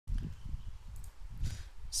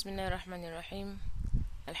Bismillahirrahmanirrahim.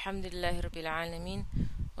 Alhamdulillahi rabbil alamin.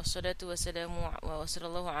 Wassalatu wassalamu wa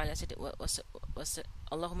sallallahu ala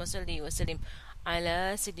Allahumma salli wa sallim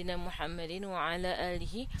ala sayyidina Muhammadin wa ala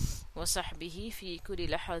alihi wa sahbihi fi kulli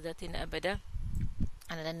lahadatin abada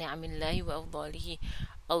ala ni'amillahi wa afdalihi.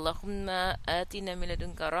 Allahumma atina min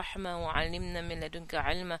ladunka rahma wa 'allimna min ladunka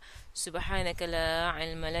 'ilma. Subhanaka la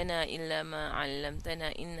 'ilma lana illa ma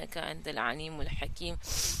 'allamtana innaka antal alimul hakim.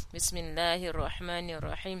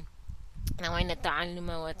 Bismillahirrahmanirrahim. نوينا التعلم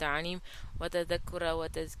والتعليم وتذكر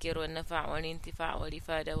وتذكير والنفع والانتفاع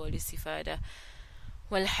والإفادة والاستفادة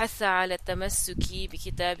والحث على التمسك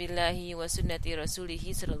بكتاب الله وسنة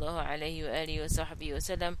رسوله صلى الله عليه وآله وصحبه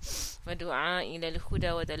وسلم ودعاء إلى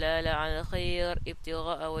الهدى ودلالة على الخير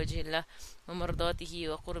ابتغاء وجه الله ومرضاته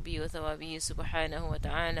وقربه وثوابه سبحانه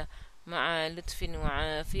وتعالى مع لطف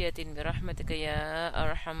وعافية برحمتك يا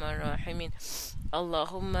أرحم الراحمين.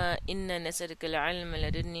 اللهم إنا نسألك العلم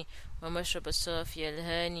لدني ومشرب الصافي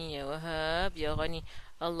الهاني يا وهاب يا غني.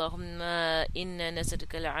 اللهم إنا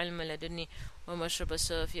نسألك العلم لدني ومشرب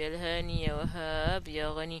الصافي الهاني يا وهاب يا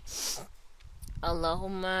غني.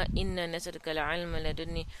 اللهم إنا نسألك العلم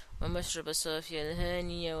لدني ومشرب الصافي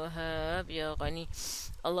الهاني يا وهاب يا غني.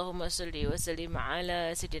 اللهم صل وسلم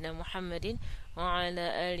على سيدنا محمد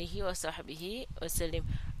وعلى آله وصحبه وسلم.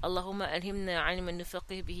 اللهم ألهمنا علما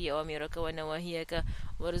نفقه به أوامرك ونواهيك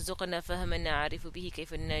وارزقنا فهما نعرف به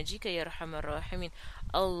كيف نناجيك يا أرحم الراحمين.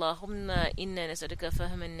 اللهم إنا نسألك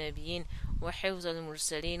فهم النبيين وحفظ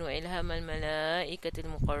المرسلين وإلهام الملائكة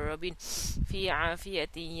المقربين في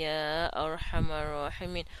عافية يا أرحم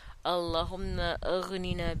الراحمين. اللهم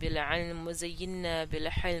أغننا بالعلم وزينا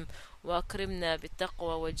بالحلم وأكرمنا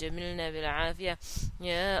بالتقوى وجملنا بالعافية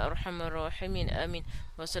يا أرحم الراحمين. آمين.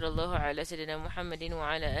 وصلى الله على سيدنا محمد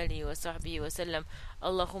وعلى آله وصحبه وسلم.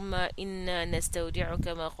 اللهم إنا نستودعك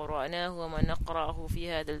ما قرأناه وما نقرأه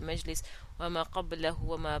في هذا المجلس وما قبله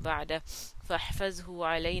وما بعده فاحفظه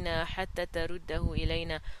علينا حتى ترده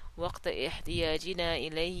إلينا وقت احتياجنا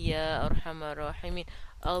إليه يا أرحم الراحمين.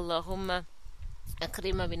 اللهم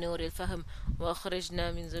أكرم بنور الفهم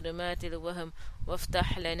وأخرجنا من ظلمات الوهم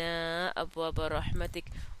وافتح لنا أبواب رحمتك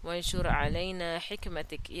وانشر علينا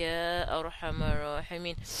حكمتك يا أرحم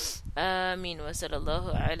الراحمين. آمين. وصلى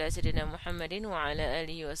الله على سيدنا محمد وعلى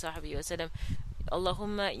آله وصحبه وسلم.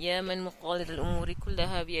 اللهم يا من مقاليد الأمور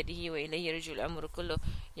كلها بيده وإليه يرجع الأمر كله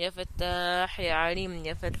يا فتاح يا عليم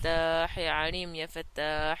يا فتاح يا عليم يا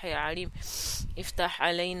فتاح يا عليم افتح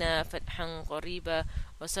علينا فتحا قريبا.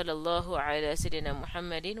 وصلى الله على سيدنا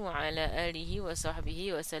محمد وعلى آله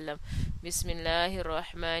وصحبه وسلم. بسم الله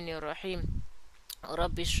الرحمن الرحيم.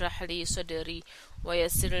 رب اشرح لي صدري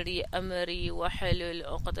ويسر لي أمري واحلل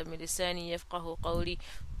عقدة من لساني يفقه قولي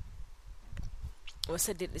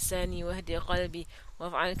وسدد لساني واهدي قلبي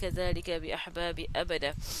وافعل كذلك بأحبابي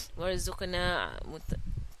أبدا وارزقنا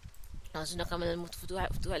كمال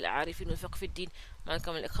فتوح العارفين والفقه في الدين مع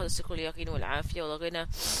كمال الإخلاص كل اليقين والعافية والغنى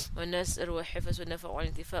والنسر والحفظ والنفع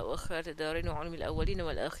والانتفاء وخير الدارين وعلم الأولين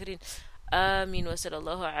والآخرين. آمين. وصلى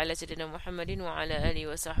الله على سيدنا محمد وعلى آله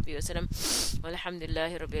وصحبه وسلم والحمد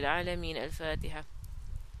لله رب العالمين. الفاتحة.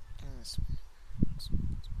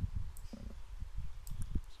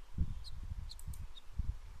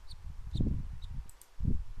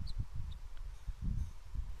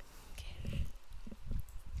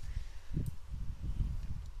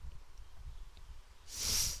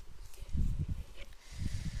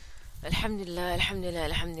 Alhamdulillah, Alhamdulillah,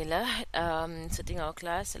 Alhamdulillah. Starting our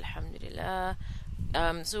class, Alhamdulillah.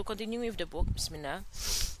 So continuing with the book, Bismillah.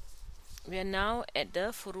 We are now at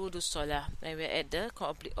the Furudus Salah. We are at the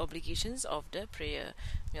obligations of the prayer.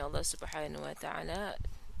 May Allah subhanahu wa ta'ala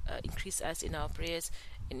increase us in our prayers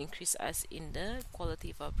and increase us in the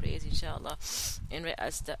quality of our prayers, inshallah, and write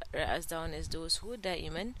us down as those who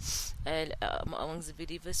daiman amongst the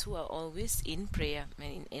believers who are always in prayer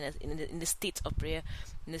and in the state of prayer,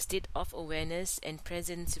 in the state of awareness and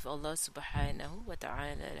presence with Allah subhanahu wa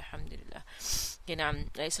ta'ala. Alhamdulillah. Okay, now,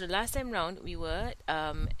 right, so the last time round we were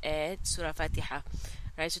at Surah Fatiha.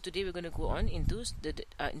 Right, so today we're going to go on into the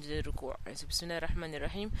ruku'. Right, so Bismillah ar-Rahman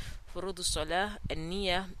ar-Rahim. فروض الصلاة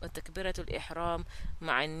النية وتكبيرة الإحرام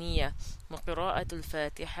مع النية وقراءة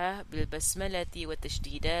الفاتحة بالبسملة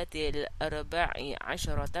والتشديدات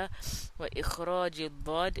ال14 وإخراج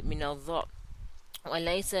الضاد من الضاء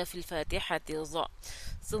وليس في الفاتحة ضاء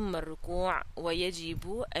ثم الركوع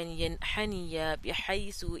ويجب أن ينحني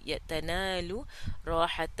بحيث تنال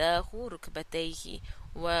راحتاه ركبتيه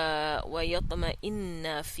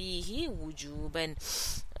ويطمئن فيه وجوبا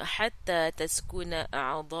حتى تسكن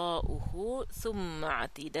أعضاؤه ثم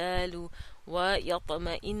اعتدال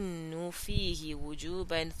ويطمئن فيه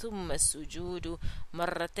وجوبا ثم السجود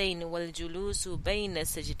مرتين والجلوس بين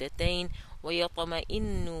السجدتين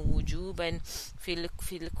ويطمئن وجوبا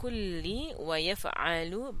في الكل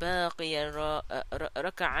ويفعل باقي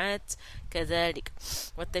الركعات كذلك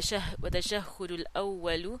والتشهد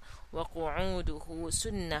الأول وقعوده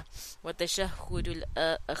سنة والتشهد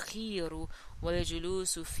الأخير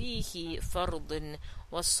والجلوس فيه فرض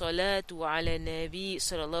والصلاة على النبي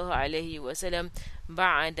صلى الله عليه وسلم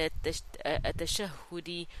بعد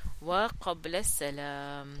التشهد وقبل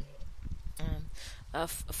السلام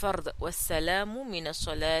فرض والسلام من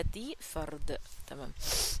الصلاة فرض. تمام.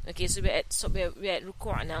 Okay, we're at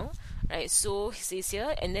ruku' now, right? So he says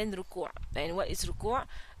here, and then ruku'. And what is ruku'?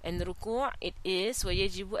 And ruku' it is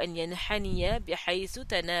ويجب أن ينحني بحيث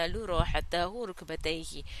تنال راحته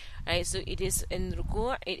ركبتيه. Right, so it is in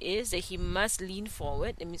ruku' it is that he must lean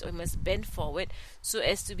forward, it means he must bend forward so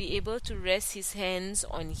as to be able to rest his hands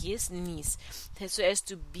on his knees, so as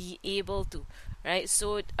to be able to, right?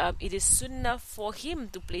 So it is sunnah for him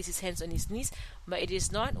to place his hands on his knees, but it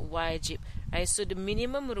is not wajib, right? So the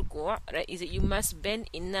minimum ruku', right, is that you must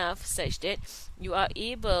bend enough such that you are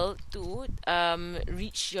able to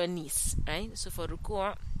reach your knees, right? So for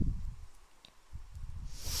ruku',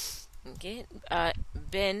 okay,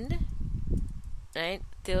 bend, right,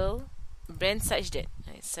 till bend such that,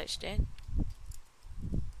 right, such that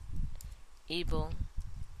able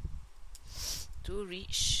to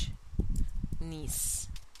reach knees.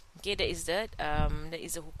 Okay, that is the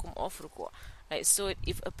hukum of ruku', right? So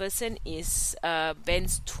if a person is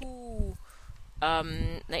bends too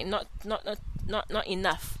like not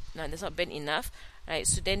enough, no, that's not bend enough, right?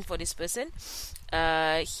 So then for this person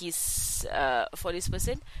his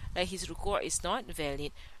ruku' is not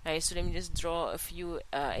valid, right? So let me just draw a few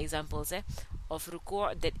examples of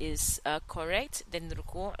ruku' that is correct, then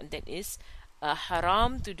ruku' that is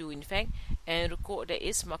haram to do, in fact, and ruku' that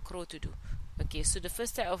is makruh to do. Okay, so the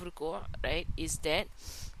first type of ruku', right, is that,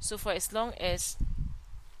 so for as long as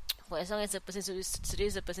the person, so this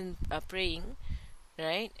is the person praying,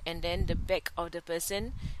 right, and then the back of the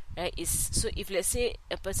person, right, is, so if let's say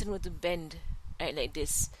a person were to bend, right, like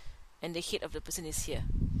this, and the head of the person is here,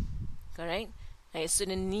 correct, right, so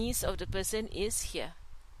the knees of the person is here,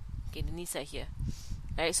 okay, the knees are here,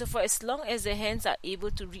 right, so for as long as the hands are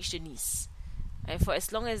able to reach the knees, right, for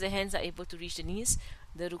as long as the hands are able to reach the knees,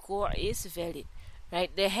 the ruku' is valid,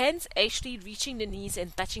 right? The hands actually reaching the knees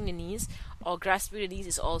and touching the knees or grasping the knees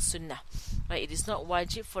is all sunnah, right? It is not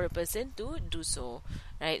wajib for a person to do so,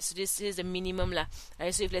 right? So this is the minimum lah,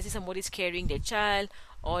 right? So if let's say somebody is carrying their child,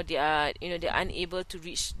 or they are, they're unable to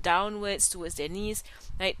reach downwards towards their knees,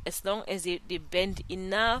 right? As long as they bend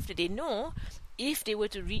enough that they know if they were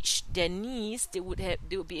to reach their knees, they would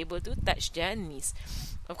be able to touch their knees.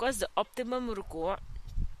 Of course, the optimum ruku',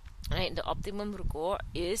 right, the optimum ruku'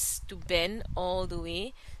 is to bend all the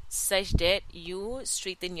way such that you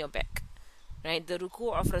straighten your back, right? The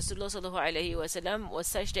ruku' of Rasulullah sallallahu alaihi wasallam was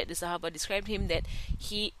such that the Sahaba described him that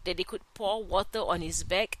they could pour water on his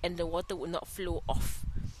back and the water would not flow off,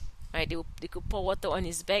 right? They could pour water on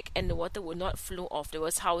his back and the water would not flow off. That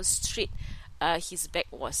was how straight his back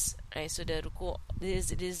was, right? So the ruku',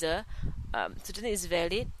 this is the certainly is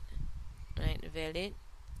valid, right? Valid,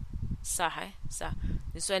 sah.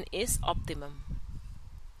 This one is optimum,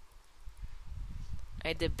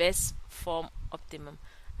 right? The best form optimum,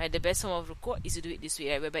 right? The best form of ruku' is to do it this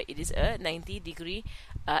way, right? Whereby it is a 90-degree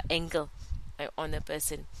angle, right, on a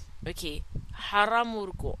person. Okay, haram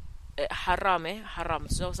ruku', haram.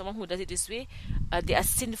 So someone who does it this way, they are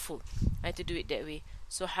sinful, right, to do it that way.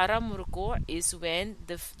 So haram ruku' is when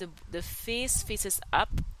the face faces up,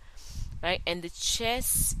 right, and the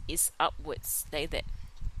chest is upwards like that.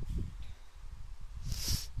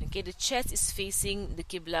 Okay, the chest is facing the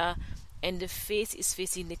Qibla and the face is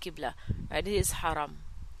facing the Qibla, right? This is haram.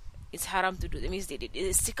 It's haram to do. That means they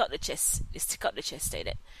stick out the chest. They stick out the chest like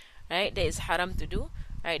that, right? That is haram to do,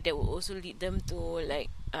 right? That will also lead them to like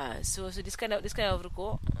so this kind of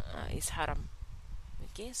ruku' is haram.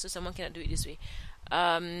 Okay, so someone cannot do it this way.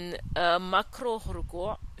 Makruh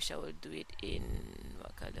ruku', which I will do it in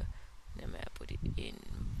what color? Then I put it in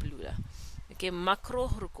blue lah. Okay, makruh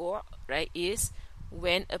ruku', right, is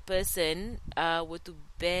when a person were to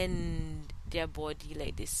bend their body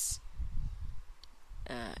like this.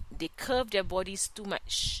 They curve their bodies too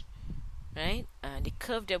much, right? They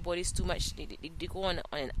curve their bodies too much. They go on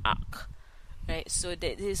an arc, right? So that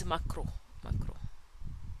this is makruh.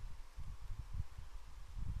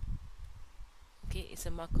 Okay, it's a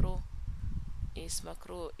makruh. Is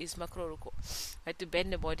makruh ruku', right? To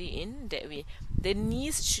bend the body in that way. The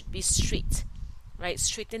knees should be straight. right?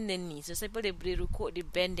 Straighten their knees. So some people they rukuk, they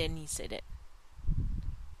bend their knees like that.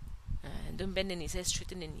 Don't bend the knees,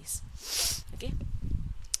 straighten the knees. Okay.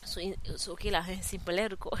 So okay lah, simple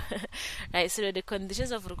rukuk. Right, so the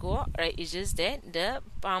conditions of rukuk, right, is just that the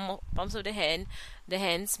palms of the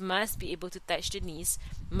hands must be able to touch the knees,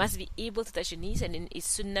 and then it's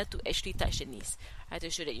sunnah to actually touch the knees, right, to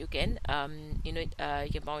show that you can you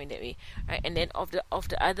can bow in that way, right. And then of the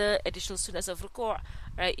other additional sunnahs of rukuk,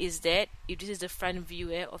 right, is that if this is the front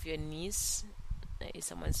view of your knees, that is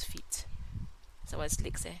someone's feet, someone's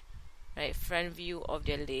legs, right, front view of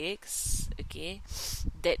their legs, okay,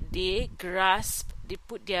 that they grasp, they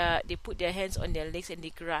put their hands on their legs and they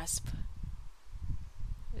grasp,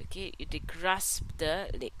 okay, they grasp the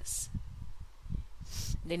legs,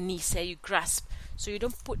 the knees, you grasp, so you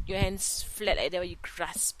don't put your hands flat like that, you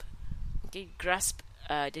grasp, okay, grasp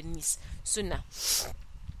the knees, sunnah,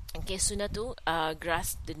 okay, sunnah to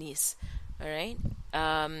grasp the knees, alright.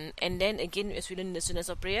 And then again, as we learn in the sunnahs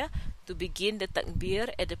of prayer, to begin the takbir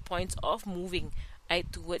at the point of moving,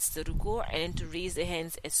 right, towards the ruku', and then to raise the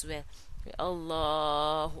hands as well.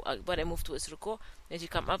 Allahu Akbar, and move towards ruku'. As you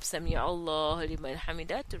come up, Sami Allahu liman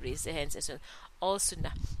hamida, to raise the hands as well. All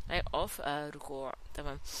sunnah, right, of ruku'.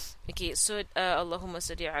 Tamam. Okay, so Allahumma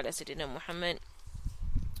salli ala Sayyidina Muhammad.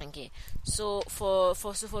 Okay, so for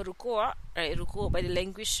ruku', right, ruku' by the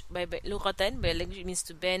language, by lughatan, by the language, it means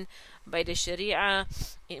to bend. By the sharia,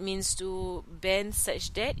 it means to bend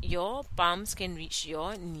such that your palms can reach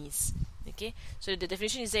your knees. Okay, so the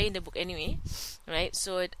definition is there in the book anyway, right?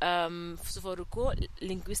 So for ruku',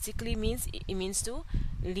 linguistically means it means to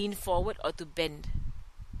lean forward or to bend,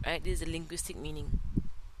 right? This is the linguistic meaning.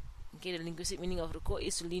 Okay, the linguistic meaning of ruku'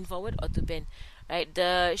 is to lean forward or to bend, right?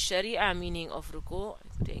 The sharia meaning of ruku',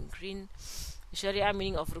 I put it in green. The sharia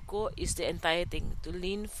meaning of ruku' is the entire thing, to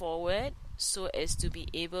lean forward so as to be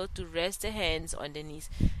able to rest the hands on the knees.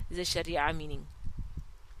 This is the sharia meaning,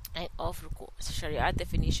 right, of ruku'. Sharia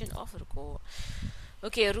definition of ruku'.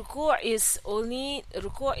 Okay, ruku'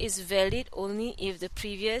 is valid only if the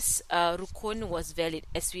previous rukun was valid.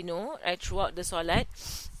 As we know, right, throughout the salat,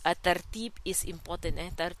 tartib is important.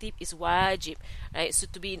 Tartib is wajib, right? So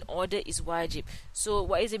to be in order is wajib. So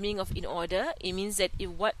what is the meaning of in order? It means that if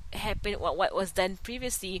what happened, what was done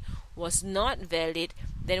previously was not valid,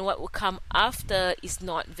 then what will come after is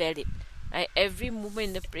not valid. Right? Every movement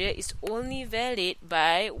in the prayer is only valid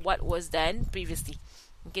by what was done previously.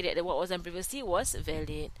 Okay, that what was done previously was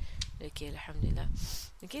valid. Okay, alhamdulillah.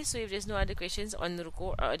 Okay, so if there's no other questions on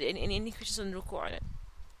ruku', or any questions on ruku' or not?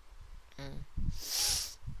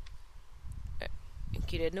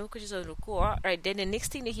 Okay, there are no questions on ruku'. Right, then the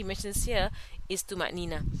next thing that he mentions here is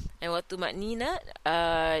tumaknina. And what tumaknina,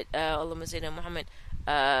 Allahumma sayyidina Muhammad,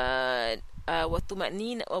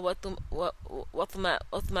 وَطُمَأْنِينَ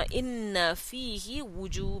وَطْمَئِنَّ فِيهِ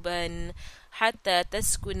وُجُوبًا حَتَّى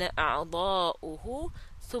تَسْكُنَ أَعْضَاؤُهُ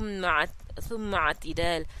ثُمَّ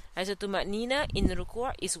اعْتِدَالٍ. So tumaknina in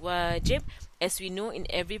ruku' is wajib. As we know, in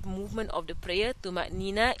every movement of the prayer,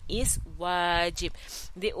 tumaknina is wajib.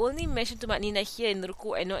 They only mention tumaknina here in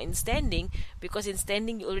ruku' and not in standing, because in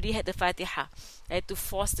standing you already had the Fatiha, right, to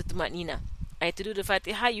force the tumaknina. Right, to do the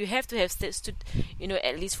Fatiha, you have to have stood,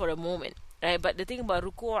 at least for a moment. Right, but the thing about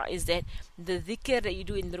ruku' is that the dhikr that you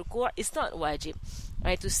do in ruku' is not wajib.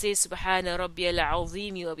 Right, to say Subhana Rabbiyal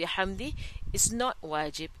Azim wa bihamdi is not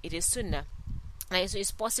wajib, it is sunnah. Right, so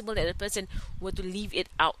it's possible that the person were to leave it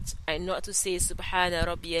out, and not to say Subhana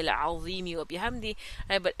Rabbiyal Azim wa bihamdi,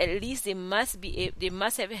 right, but at least they must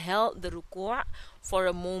have held the ruku' for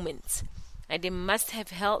a moment. And they must have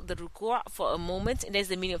held the ruku' for a moment, and that's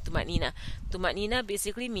the meaning of tumaknina. Tumaknina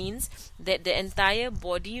basically means that the entire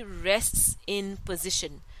body rests in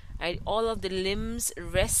position. Right? All of the limbs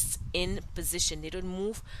rest in position. They don't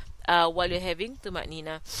move while you're having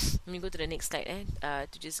tumaknina. Let me go to the next slide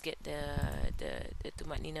to just get the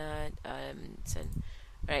tumaknina.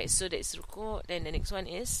 Alright, so that's ruku'. Then the next one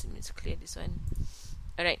is, let me just clear this one.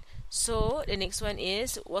 Alright, so the next one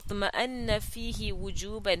is وَطْمَأَنَّ فِيهِ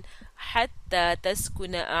وُجُوبًا حَتَّى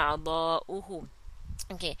تَسْكُنَ أَعْضَاؤُهُ.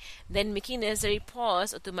 Okay, then making necessary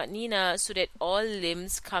pause or tumaknina so that all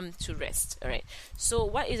limbs come to rest. Alright, so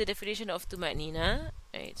what is the definition of tumaknina?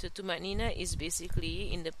 Right, so tumaknina is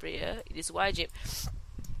basically in the prayer, it is wajib.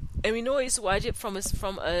 And we know it's wajib from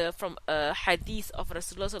a hadith of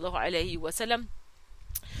Rasulullah sallallahu alaihi wasallam,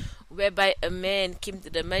 whereby a man came to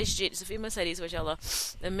the masjid. It's a famous hadith, mashallah.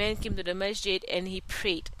 A man came to the masjid and he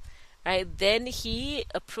prayed. Right, then he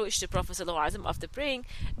approached the Prophet ﷺ after praying,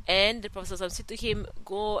 and the Prophet ﷺ said to him,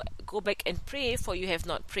 go back and pray, for you have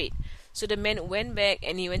not prayed. So the man went back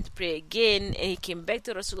and he went to pray again, and he came back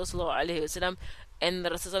to Rasulullah ﷺ and the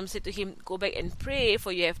Rasulullah said to him, go back and pray,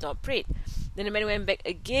 for you have not prayed. Then the man went back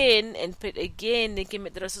again and prayed again. Then came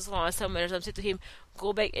back to Rasulullah, and Rasulullah said to him,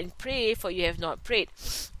 go back and pray, for you have not prayed.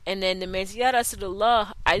 And then the man said, Ya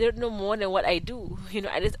Rasulullah, I don't know more than what I do.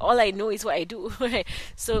 All I know is what I do.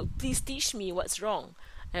 So please teach me what's wrong.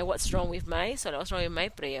 And what's wrong with my salah, what's wrong with my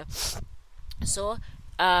prayer. So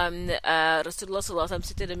Rasulullah sallallahu alaihi wasallam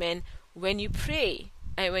said to the man, when you pray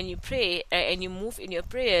and you move in your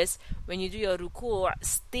prayers, when you do your ruku',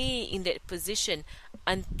 stay in that position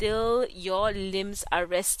until your limbs are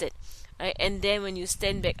rested. Right? And then when you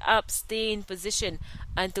stand back up, stay in position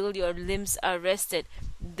until your limbs are rested.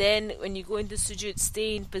 Then when you go into sujood,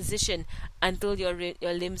 stay in position until your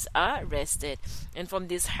limbs are rested. And from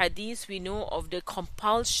this hadith, we know of the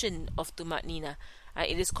compulsion of tuma'nina.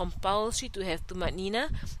 It is compulsory to have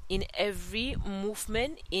tuma'nina in every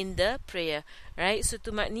movement in the prayer, right? So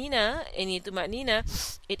tuma'nina,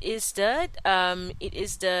 it is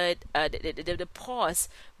the pause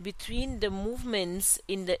between the movements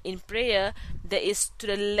in prayer that is to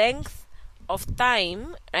the length of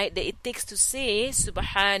time, right, that it takes to say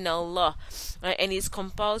Subhanallah, right? And it's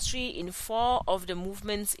compulsory in 4 of the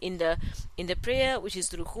movements in the prayer, which is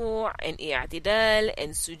ruku' and i'tidal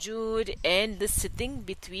and sujood and the sitting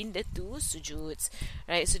between the 2 sujoods,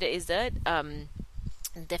 right? So that is the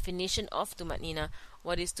definition of tuma'nina.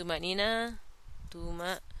 What is tuma'nina?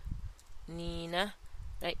 Tuma'nina,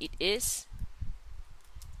 right? It is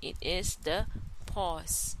the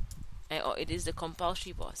pause, right? Or it is the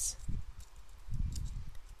compulsory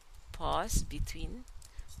pause between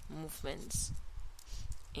movements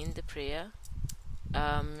in the prayer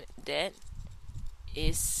that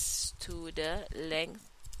is to the length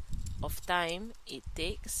of time it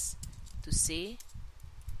takes to say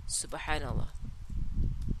Subhanallah.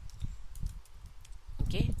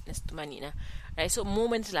 Okay, that's tumanina. Right, so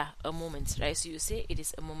moments lah, a moment, right? So you say it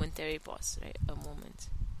is a momentary pause, right? A moment.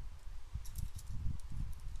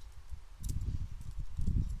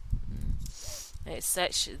 Right,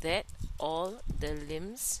 such that all the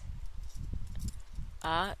limbs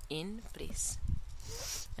are in place,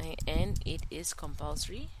 right? And it is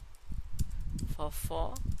compulsory for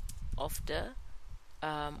 4 of the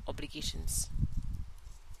obligations,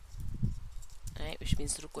 right? Which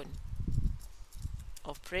means rukun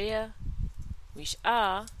of prayer, which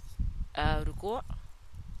are ruku',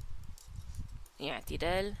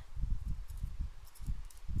 i'tidal,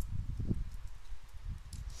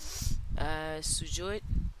 sujood,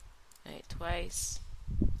 right, twice,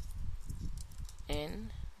 and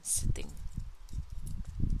sitting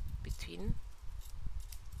between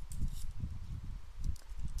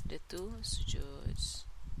the 2 sujoods.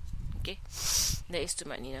 Okay, that is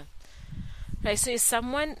tumanina. Right, so if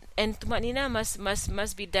someone, and tumanina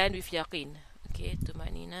must be done with yaqeen. Okay,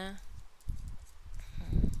 tumanina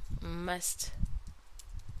must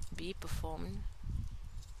be performed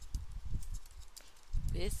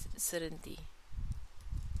with certainty.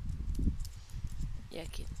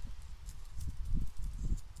 Yakin.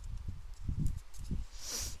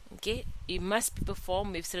 Okay, it must be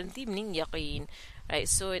performed with certainty, meaning yaqeen. Right,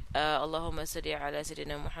 so Allahumma salli ala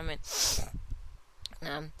Sayyidina Muhammad.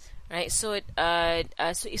 Right, so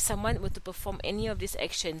so if someone were to perform any of these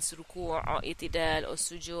actions, ruku' or i'tidal or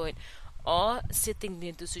sujood or sitting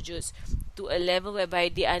between 2 sujoods, to a level whereby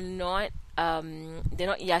they are not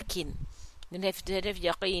yakin, then they have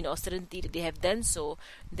yaqeen or certainty that they have done so,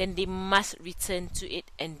 then they must return to it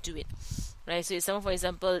and do it. Right, so if someone, for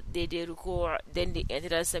example, they ruku', then they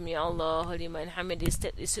i'tidal, Sami Allahu liman hamid,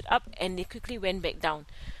 they stood up and they quickly went back down.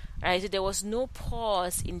 Right, so there was no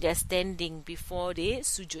pause in their standing before they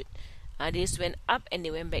sujood. They just went up and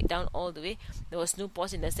they went back down all the way. There was no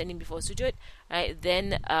pause in their standing before sujood. Right,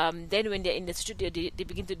 then when they're in the sujood, they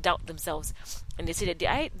begin to doubt themselves, and they say that did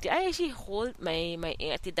I actually hold my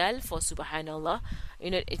i'tidal for Subhanallah?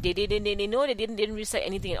 They know they didn't recite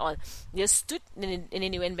anything at all. They just stood and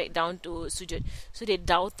then they went back down to sujood. So they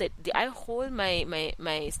doubted, did I hold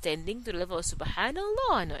my standing to the level of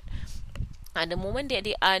Subhanallah or not? And the moment that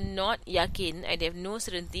they are not yakin and they have no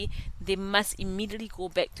certainty, they must immediately go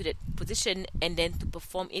back to that position and then to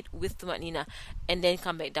perform it with tumanina and then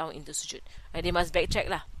come back down into sujood. And they must backtrack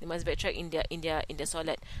lah. They must backtrack in their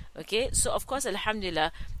salat. Okay, so of course,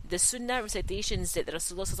 alhamdulillah, the sunnah recitations that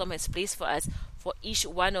Rasulullah SAW has placed for us for each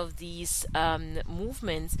one of these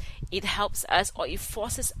movements, it helps us or it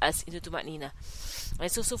forces us into tumanina.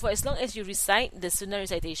 Right, so for as long as you recite the sunnah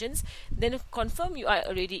recitations, then confirm you are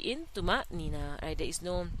already in tumanina. Right, there is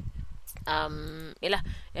no yalah,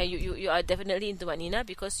 you are definitely in tumanina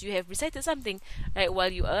because you have recited something, right,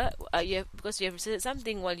 while you are because you have recited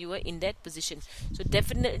something while you were in that position. So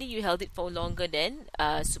definitely you held it for longer than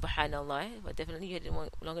subhanallah, but definitely you held it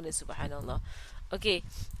longer than subhanallah. Okay.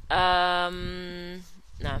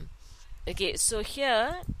 Nah. Okay, so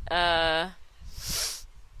here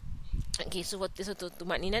okay, so what, so to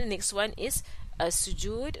tumanina, the next one is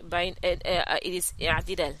sujud by it is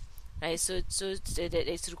i'tidal. Right, so that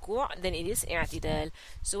is ruku', then it is i'tidal.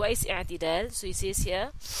 So what is i'tidal? So it says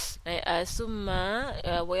here,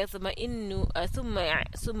 thumma wa yatma'innu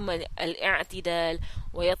thumma al-i'tidal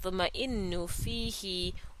wa yatma'innu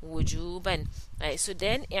fihi wujuban. Right, so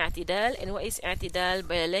then i'tidal, and what is i'tidal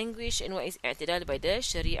by the language, and what is i'tidal by the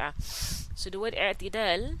sharia? So the word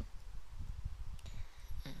i'tidal,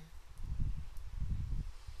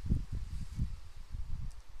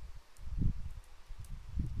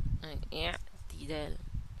 i'tidal.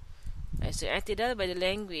 Right, so i'tidal by the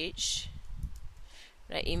language,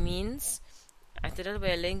 right, it means i'tidal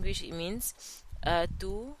by the language, it means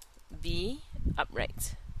to be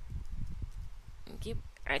upright. Okay,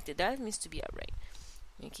 i'tidal means to be upright.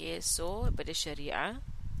 Okay, so by the sharia,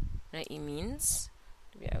 right, it means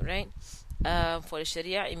to be upright. For the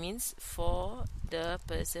sharia, it means for the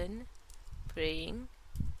person praying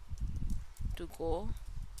to go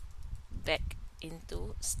back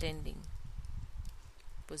into standing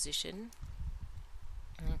position.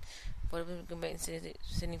 For the person to go back into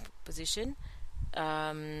standing position,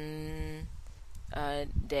 that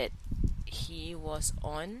he was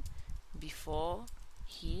on before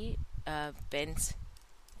he bent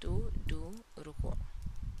to do ruku'.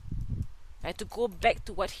 To go back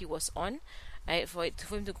to what he was on, for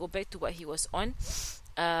him to go back to what he was on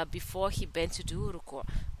before he bent to do ruku'.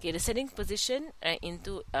 Okay, the standing position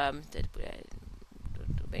into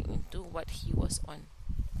back into what he was on.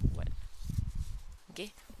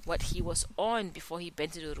 What he was on before he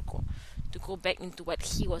bent to do ruku'. To go back into what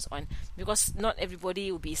he was on, because not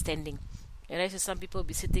everybody will be standing. Right, so some people will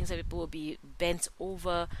be sitting, some people will be bent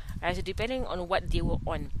over. Right, so depending on what they were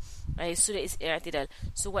on. Right, so that is i'tidal.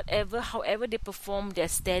 So however they perform their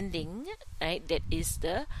standing, right, that is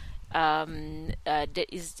the that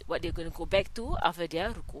is what they're going to go back to after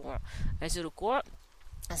their ruku'. Right, so ruku',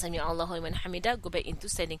 Sami Allahu liman hamida, go back into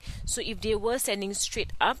standing. So if they were standing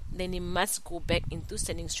straight up, then they must go back into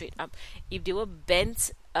standing straight up. If they were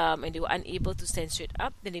bent and they were unable to stand straight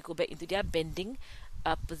up, then they go back into their bending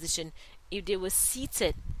position. If they were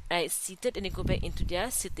seated, right, seated, and they go back into their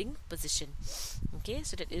sitting position. Okay,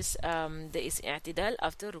 so that is i'tidal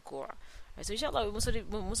after ruku'. Right, so inshallah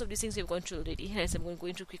most of these things we've gone through already. Right, so I'm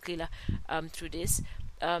going through quickly through this.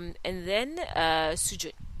 And then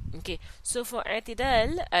sujud. Okay, so for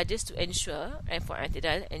i'tidal, just to ensure, and for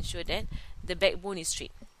i'tidal, ensure that the backbone is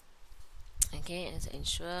straight. Okay, and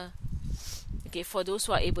ensure. Okay, for those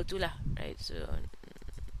who are able to lah, right? So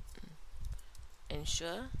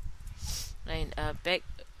ensure, right,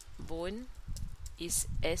 backbone is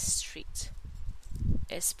as straight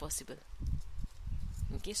as possible.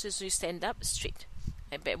 Okay, so you stand up straight.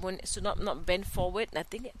 Right, backbone, so not bend forward,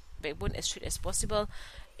 nothing. Backbone as straight as possible.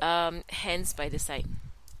 Hands by the side.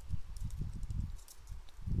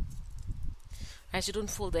 Right, so don't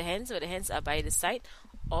fold the hands, but the hands are by the side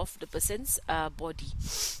of the person's body.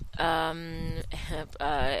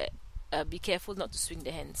 Be careful not to swing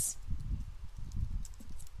the hands.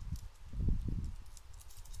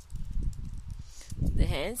 The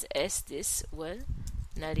hands, as this will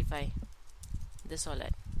nullify the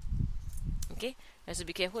salat. Okay, so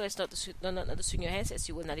be careful as not to swing your hands, as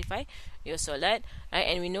you will nullify your salat. Right,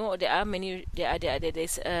 and we know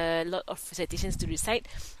there's a lot of recitations to recite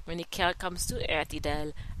when it comes to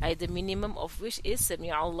i'tidal. The minimum of which is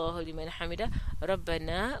Sami Allahu liman hamida,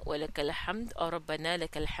 Rabbana wa lakal hamd, or Rabbana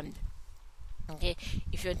lakal hamd. Okay,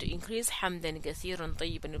 if you want to increase hamdan kathiran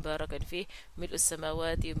tayyiban mubarakan fih mil'u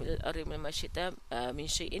samawati wa mil'u al-ardi wa ma shi'ta min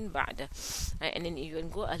shay'in ba'da. And then if you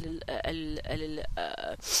want to go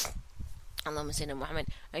Allahumma sayyidina Muhammad,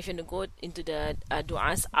 if you want to go into the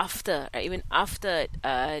du'as after, even after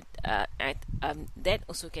that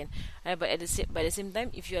also can. But by the same time,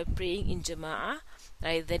 if you are praying in jama'ah,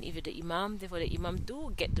 then if you're the imam, therefore the imam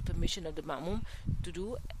do get the permission of the ma'mum to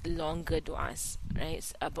do longer du'as, right?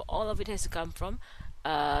 But all of it has to come from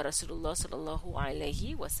Rasulullah sallallahu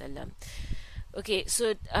alaihi wasallam. Okay,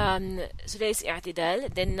 so there is i'tidal.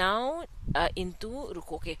 Then now into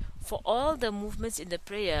ruku'. Okay, for all the movements in the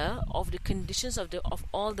prayer, of the conditions of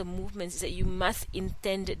all the movements is that you must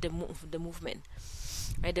intend the movement.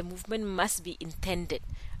 right? The movement must be intended,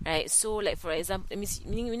 right? So, like for example, it means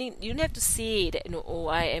meaning you don't have to say that, oh,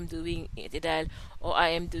 I am doing i'tidal or I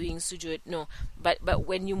am doing sujud. No, but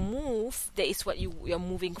when you move, that is what you're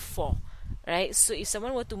moving for, right? So if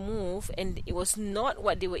someone were to move and it was not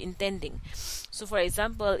what they were intending, so for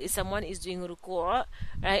example, if someone is doing ruku',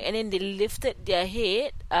 right, and then they lifted their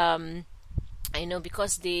head,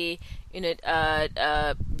 because they,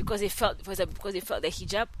 because they felt, for example, because they felt the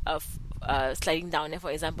hijab of sliding down,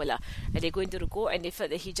 for example, and they go into ruku' and they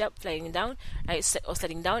felt the hijab sliding down, right, or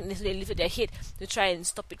sliding down, and so they lifted their head to try and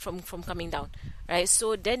stop it from coming down, right?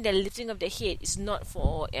 So then the lifting of the head is not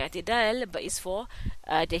for i'tidal, but it's for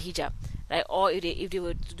the hijab, right? Or if they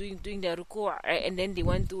were doing the ruku', right, and then they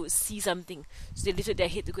want to see something, so they lifted their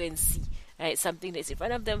head to go and see, right, something that's in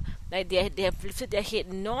front of them, right? They have lifted their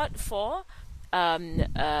head not for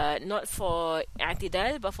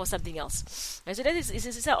i'tidal, but for something else. And so that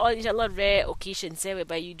is all, inshallah, rare occasions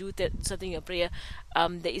whereby you do something in your prayer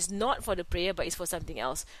that is not for the prayer, but is for something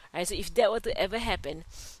else. Right? So if that were to ever happen,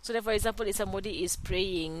 so that for example, if somebody is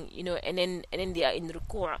praying, and then they are in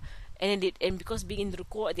ruku', and because being in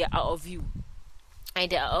ruku', they are out of view. And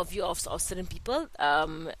they are out of view of certain people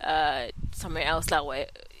somewhere else, where,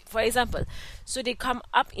 for example, so they come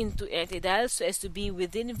up into i'tidal so as to be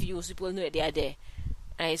within view, so people know that they are there.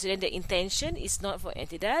 Right, so then the intention is not for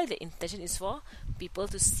i'tidal, the intention is for people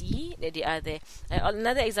to see that they are there.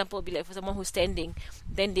 Another example would be like for someone who's standing,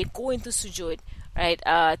 then they go into sujud, right,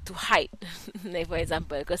 to hide, like for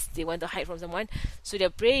example, because they want to hide from someone, so they're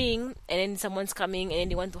praying and then someone's coming and then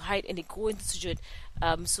they want to hide and they go into sujud,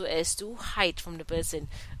 so as to hide from the person,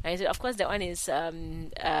 right? So of course that one is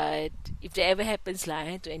if that ever happens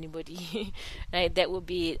to anybody, right, that would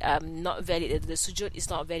be not valid. The sujud is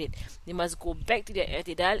not valid. They must go back to their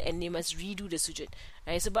i'tidal and they must redo the sujud,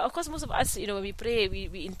 right? So but of course most of us, when we pray,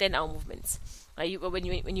 we intend our movements.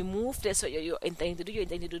 When you move, that's what you're intending to do. You're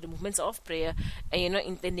intending to do the movements of prayer, and you're not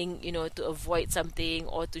intending, to avoid something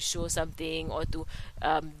or to show something or to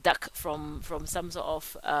duck from some sort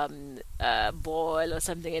of ball or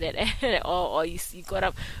something like that, or you got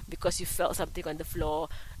up because you felt something on the floor.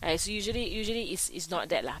 Right? So usually it's not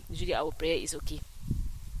that lah. Usually our prayer is okay.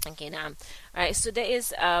 Okay, now, right, so that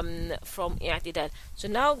is from i'tidal. So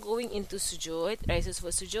now going into sujud, right, so for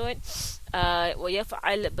sujud,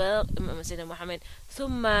 ويفعل سيدنا محمد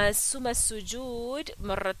ثم السجود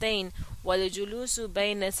مرتين والجلوس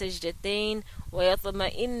بين سجدتين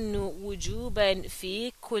ويطمئن وجوبا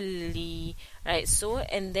في كل, right, so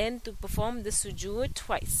and then to perform the sujud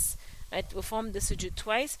twice, right, to perform the sujud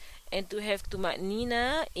twice and to have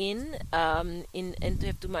tuma'nina in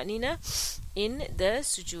the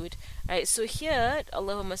sujud, right? So here,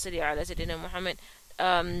 Allahumma salli ala Sayyidina Muhammad,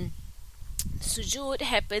 sujud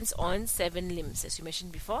happens on 7 limbs, as you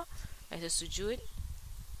mentioned before. Right? So sujud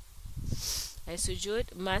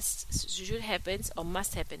happens or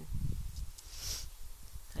must happen,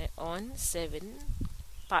 right, on 7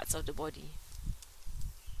 parts of the body.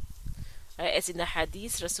 As in the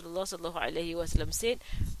hadith, Rasulullah sallallahu alaihi wasallam said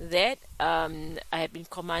that I have been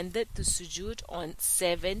commanded to sujud on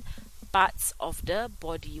 7 parts of the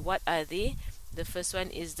body. What are they? The first one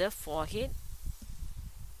is the forehead.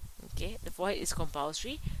 Okay, the forehead is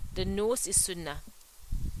compulsory. The nose is sunnah.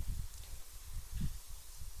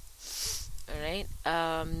 Alright,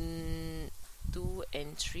 2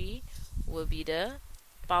 and 3 will be the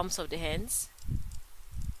palms of the hands.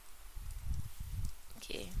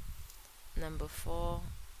 Okay, number 4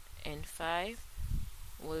 and 5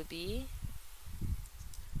 will be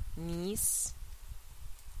knees,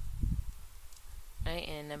 right?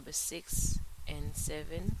 And number 6 and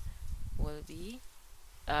 7 will be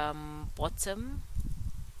bottom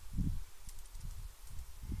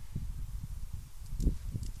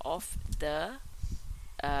of the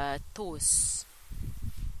toes.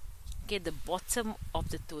 Okay, the bottom of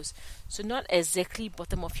the toes. So not exactly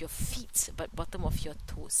bottom of your feet, but bottom of your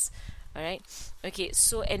toes. Alright, okay,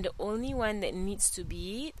 so and the only one that needs to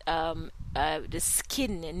be the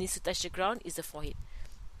skin that needs to touch the ground is the forehead.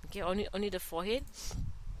 Okay, only the forehead,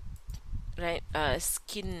 right?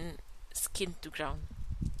 Skin to ground.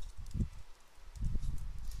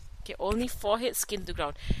 Okay, only forehead, skin to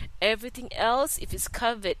ground. Everything else, if it's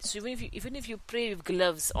covered, so even if you pray with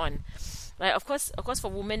gloves on, right? Of course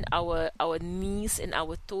for women, our knees and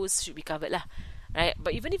our toes should be covered lah. Right,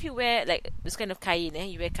 but even if you wear like this kind of kain,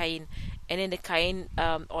 you wear kain, and then the kain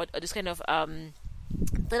or this kind of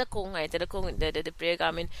telekung, right? Telekung, the prayer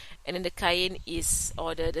garment, and then the kain is,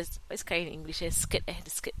 or the what's kain in English? Skirt,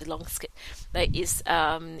 the long skirt, like is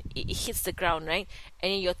it hits the ground, right?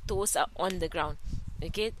 And then your toes are on the ground.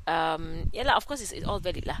 Okay, yeah lah. Of course, it's all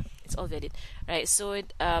valid lah. it's all valid, right? So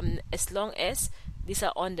as long as these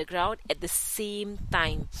are on the ground at the same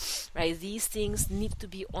time, right? These things need to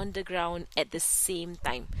be on the ground at the same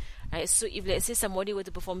time, right? So if let's say somebody were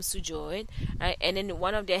to perform sujood, right, and then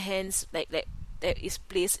one of their hands like that is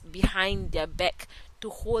placed behind their back to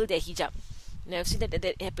hold their hijab. Now I've seen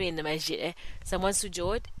that happen in the masjid. Someone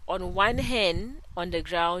sujood on one hand on the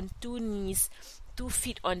ground, two knees, 2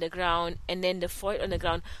 feet on the ground, and then the forehead on the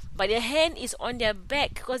ground, but their hand is on their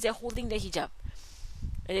back because they're holding their hijab.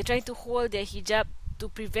 And they're trying to hold their hijab to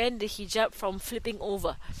prevent the hijab from flipping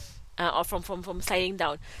over, or from sliding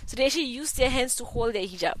down. So they actually use their hands to hold their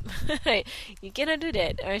hijab. Right? You cannot do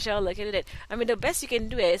that. Inshallah, cannot do that. I mean, the best you can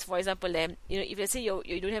do is, for example, if let's say you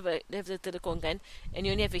don't have the telekong kan, and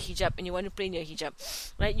you only have a hijab and you want to pray in your hijab,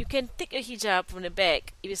 right? You can take your hijab from the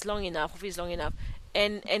back if it's long enough,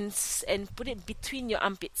 and put it between your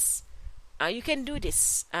armpits. You can do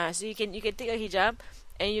this. So you can take your hijab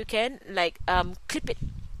and you can clip it.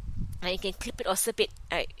 You can clip it or slip it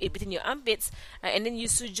between your armpits, and then you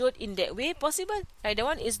sujood in that way. Possible.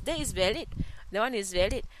 That is valid. That one is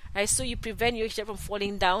valid. So you prevent your hijab from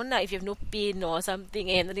falling down. If you have no pin or something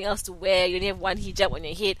and nothing else to wear, you only have one hijab on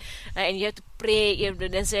your head, and you have to pray. You have to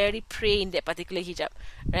necessarily pray in that particular hijab,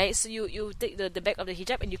 right? So you take the back of the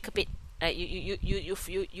hijab and you clip it. You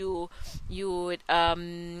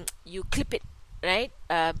clip it, right,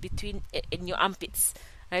 between in your armpits.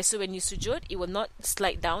 Right, so when you sujood, it will not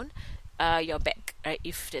slide down your back, right?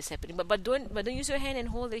 If that's happening, but don't use your hand and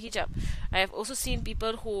hold the hijab. I have also seen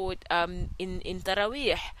people who in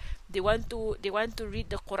Taraweeh, they want to read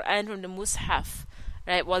the Quran from the Mus'haf,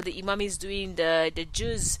 right? While the Imam is doing the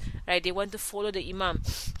juz, right? They want to follow the Imam,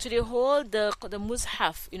 so they hold the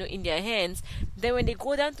Mus'haf, in their hands. Then when they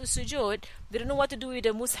go down to sujood, they don't know what to do with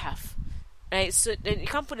the Mus'haf. Right, so then you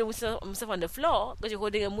can't put the mushaf on the floor because you're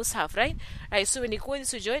holding a mushaf, right? Right, so when they go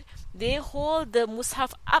into sujood, they hold the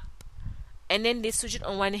mushaf up, and then they sujood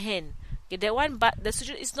on one hand. Okay, that one, but the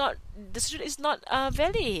sujood is not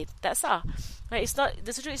valid. That's all. Right,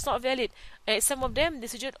 the sujood is not valid. Right, some of them they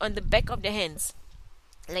sujood on the back of their hands,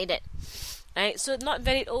 like that. Right, so not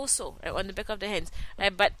valid also, right, on the back of the hands.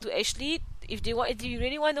 Right, but to actually, if you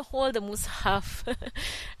really want to hold the mushaf,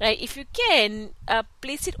 right, if you can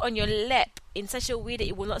place it on your lap in such a way that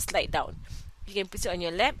it will not slide down. You can place it on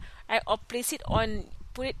your lap, right, or place it on,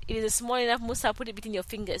 if it's a small enough mushaf, put it between your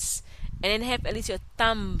fingers, and then have at least your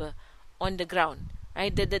thumb on the ground.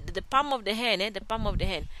 Right, the palm of the hand,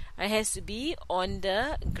 has to be on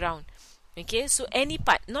the ground. Okay, so any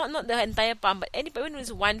part, not the entire palm, but any part, even if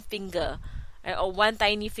it's one finger, or one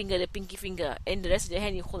tiny finger, the pinky finger, and the rest of the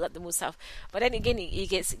hand you hold up the mushaf. But then again, it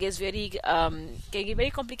gets very can get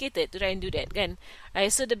very complicated to try and do that, kan?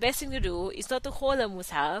 So the best thing to do is not to hold a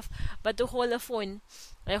mushaf, but to hold a phone.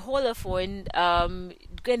 Hold a phone.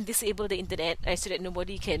 Can disable the internet, so that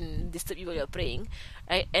nobody can disturb you while you're praying,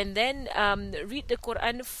 right? And then read the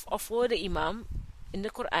Quran or follow the Imam in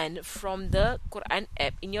the Quran from the Quran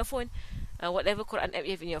app in your phone. Whatever Quran app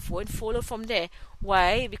you have in your phone, follow from there.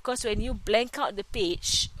 Why? Because when you blank out the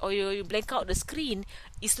page or you blank out the screen,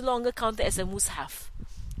 it's no longer counted as a mushaf.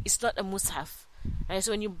 It's not a mushaf.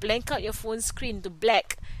 So when you blank out your phone screen to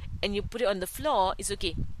black and you put it on the floor, it's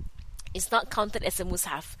okay. It's not counted as a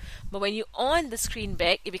mushaf. But when you on the screen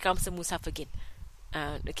back, it becomes a mushaf again.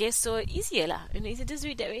 Okay, so easier lah. Just do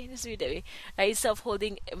it that way. Instead of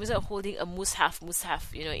holding a mushaf,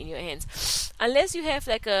 in your hands. Unless you have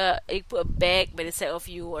you put a bag by the side of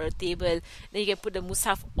you or a table, then you can put the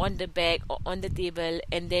mushaf on the bag or on the table,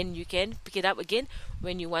 and then you can pick it up again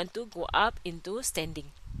when you want to go up into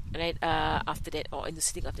standing. Right, after that, or into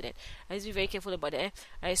sitting after that. Just be very careful about that.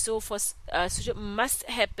 Right, so for sujood must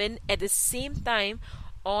happen at the same time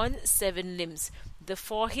on 7 limbs. The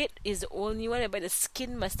forehead is the only one whereby the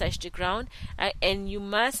skin must touch the ground, and you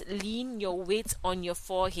must lean your weights on your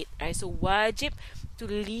forehead. Right, so wajib to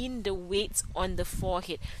lean the weights on the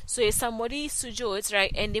forehead. So if somebody sujoods,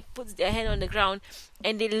 right, and they put their hand on the ground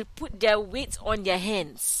and they put their weights on their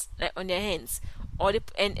hands, right, on their hands, or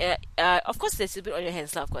of course there's a bit on your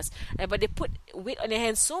hands, of course, but they put weight on their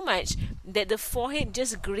hands so much that the forehead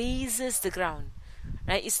just grazes the ground.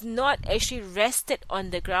 Right, it's not actually rested on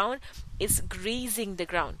the ground, it's grazing the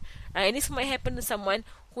ground. And this might happen to someone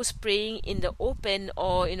who's praying in the open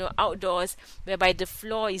or outdoors, whereby the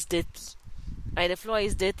floor is dirty. Right, the floor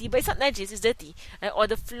is dirty, but it's not najis, it's dirty. Right, or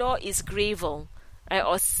the floor is gravel, right,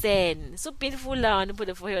 or sand. So painful lah to put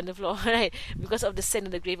the forehead on the floor, right, because of the sand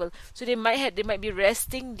and the gravel. So they might be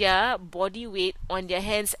resting their body weight on their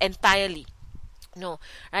hands entirely. No,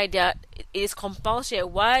 right? It is compulsory,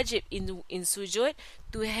 wajib in sujud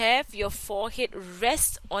to have your forehead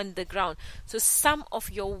rest on the ground. So some of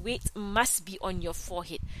your weight must be on your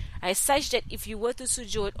forehead. Right? Such that if you were to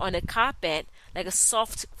sujud on a carpet, like a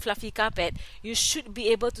soft, fluffy carpet, you should be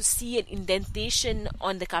able to see an indentation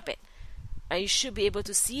on the carpet. You should be able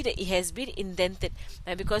to see that it has been indented,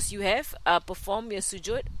 because you have performed your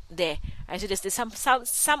sujud there. So there's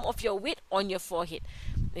some of your weight on your forehead.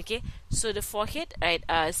 Okay, so the forehead, right,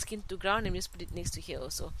 skin to ground. Let me just put it next to here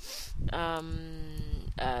also.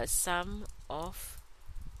 Some of,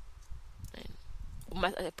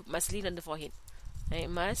 must lean on the forehead. Right,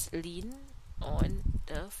 must lean on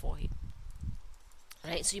the forehead.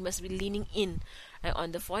 Right, so you must be leaning in, right,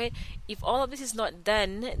 on the forehead. If all of this is not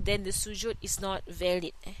done, then the sujud is not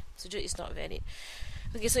valid. Sujud is not valid.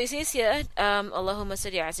 Okay, so it says here, Allahumma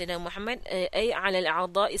salli ala Sayyidina Muhammad, أي على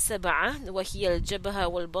الأعضاء السبعة وهي الجبهة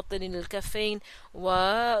والبطن الكفين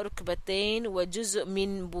وركبتين وجزء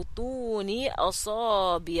من بطون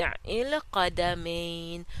أصابع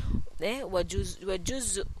القدمين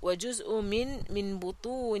وجزء من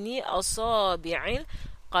بطون أصابع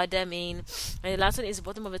القدمين. And the last one is the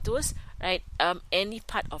bottom of the toes, right? Any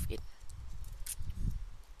part of it.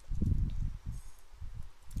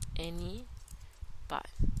 Any part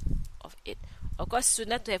of it. Of course,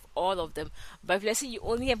 sunnah to have all of them. But if let's say you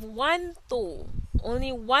only have one toe,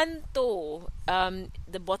 the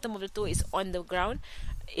bottom of the toe is on the ground,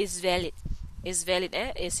 is valid. Is valid,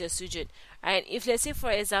 is your sujud. And if let's say,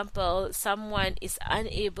 for example, someone is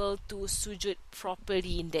unable to sujud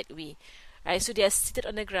properly in that way, right? So they are seated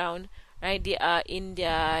on the ground, right? They are in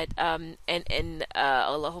their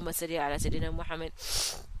Allahumma salli ala Sayyidina Muhammad.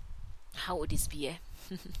 How would this be?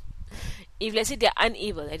 If let's say they're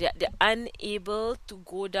unable, they're unable to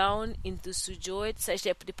go down into sujood such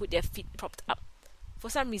that they put their feet propped up for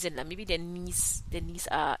some reason, maybe their knees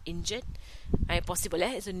are injured. Possible,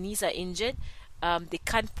 so knees are injured. They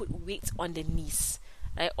can't put weight on the knees,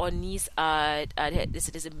 right? Or knees are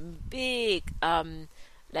there's a big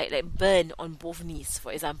like burn on both knees,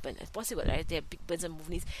 for example. It's possible, right? They have big burns on both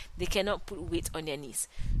knees. They cannot put weight on their knees,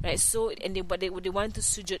 right? So but they want to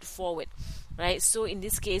sujood forward, right? So in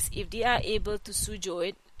this case, if they are able to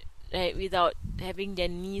sujood, right, without having their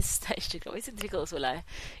knees touch the ground, it's difficult also lah.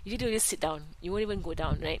 You do just sit down. You won't even go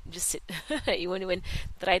down, right? Just sit. You won't even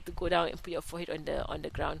try to go down and put your forehead on the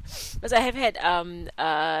ground. Because I have had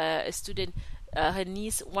a student, her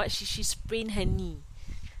knees, she sprained her knee.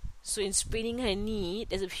 So in spraining her knee,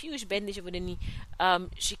 there's a huge bandage over the knee.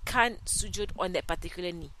 She can't sujood on that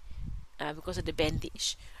particular knee because of the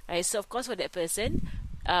bandage. Right? So of course for that person,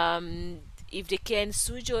 if they can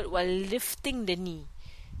sujood while lifting the knee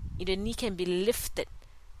can be lifted,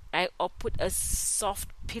 right? Or put a soft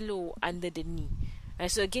pillow under the knee.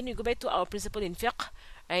 Right? So again, we go back to our principle in fiqh,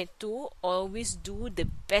 right? To always do the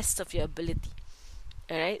best of your ability.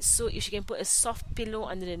 Alright, so if she can put a soft pillow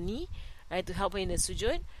under the knee, right, to help her in the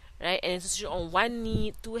sujood, right, and then sujood on one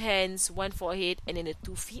knee, two hands, one forehead, and then the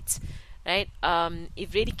 2 feet, right?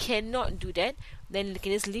 If really cannot do that, then you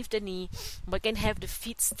can just lift the knee, but can have the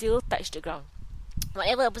feet still touch the ground.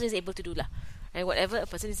 Whatever a person is able to do lah. Right, whatever a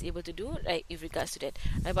person is able to do, right, in regards to that.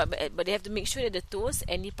 Right, but they have to make sure that the toes,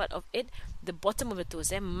 any part of it, the bottom of the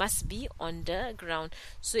toes, must be on the ground.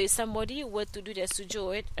 So if somebody were to do their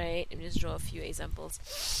sujood, right, let me just draw a few examples.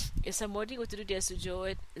 If somebody were to do their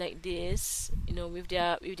sujood like this, with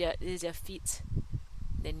their feet,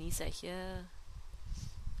 their knees are here,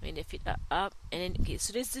 and their feet are up, and then okay,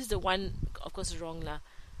 so this is the one, of course, wrong lah,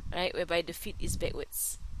 right, whereby the feet is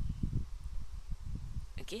backwards.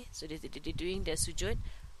 Okay, so they're doing their sujood,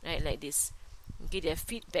 right, like this. Okay, their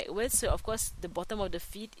feet backwards, so of course the bottom of the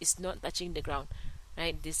feet is not touching the ground,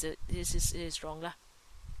 right? This is wrong lah.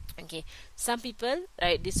 Okay, some people,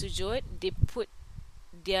 right, they sujood, they put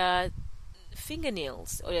their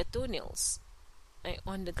fingernails or their toenails, right,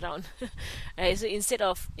 on the ground. Right, so instead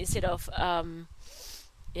of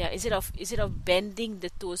bending the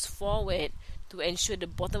toes forward to ensure the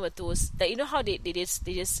bottom of the toes, like how they just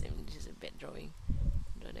this is a bad drawing.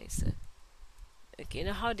 Nicer. Okay,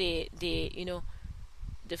 how they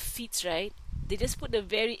the feet, right? They just put the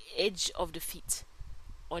very edge of the feet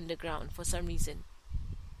on the ground for some reason.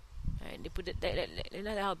 Right? They put it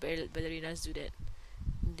like how ballerinas do that.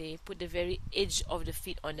 They put the very edge of the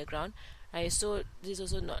feet on the ground. Right? So this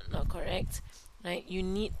is also not correct. Right? You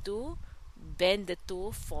need to bend the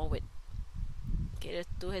toe forward. Okay, the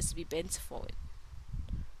toe has to be bent forward.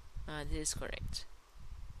 This is correct.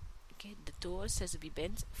 Okay, the toes has to be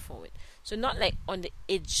bent forward, so not like on the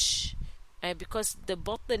edge, right? Because the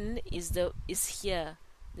button is here.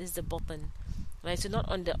 This is the button, right? So not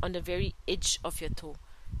on the very edge of your toe.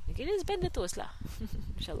 Okay, just bend the toes lah.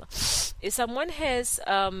 Inshallah. If someone has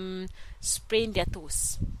sprained their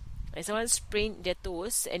toes, if someone sprained their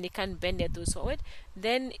toes and they can't bend their toes forward,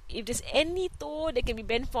 then if there's any toe that can be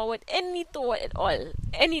bent forward, any toe at all,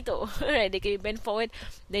 any toe, right, they can be bent forward,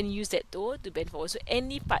 then use that toe to bend forward. So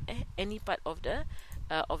any part of the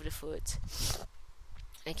foot.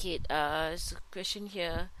 Okay, so question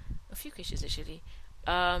here, a few questions actually.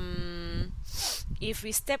 If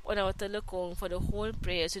we step on our telekong for the whole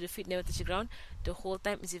prayer, so the feet never touch the ground the whole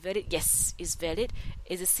time, is it valid? Yes, it's valid.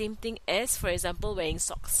 It's the same thing as, for example, wearing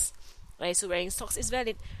socks. Right, so wearing socks is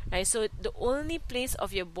valid. Right, so the only place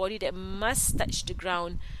of your body that must touch the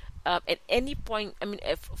ground at any point, I mean,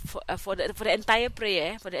 for the entire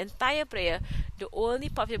prayer, the only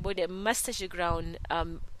part of your body that must touch the ground,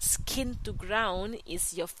 skin to ground,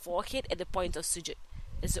 is your forehead at the point of sujud.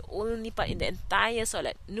 It's the only part in the entire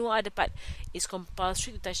salat. No other part is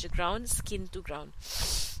compulsory to touch the ground, skin to ground.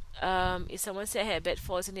 If someone said I had bad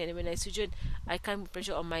falls in it, and when I sujud, I can't put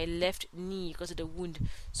pressure on my left knee because of the wound,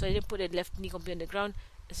 so I didn't put the left knee completely on the ground.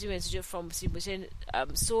 When sujud from sitting position,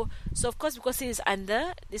 so of course, because it is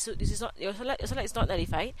under this is not your salat is not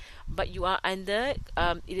nullified, but you are under.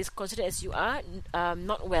 It is considered as you are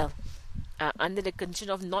not well, under the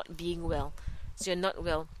condition of not being well. So you're not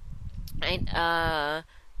well. And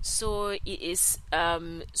so it is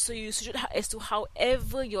so you sujud as to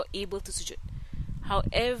however you're able to sujud.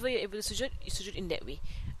 However you're able to sujud, you sujud in that way.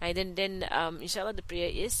 And then inshallah the prayer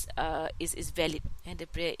is valid. And the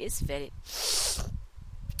prayer is valid.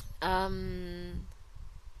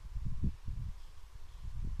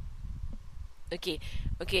 Okay,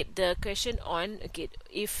 the question on,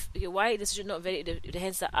 why is the sujud not valid if the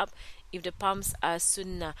hands are up, if the palms are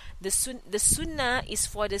sunnah? The sunnah is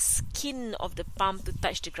for the skin of the palm to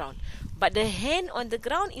touch the ground, but the hand on the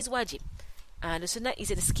ground is wajib. The sunnah is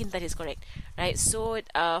that the skin touch is correct, right? So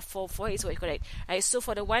for is what is correct, right? So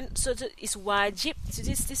for the one, so it's wajib. So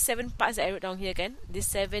these 7 parts that I wrote down here, again, these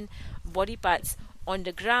 7 body parts on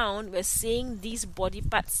the ground, we're saying these body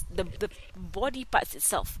parts, the body parts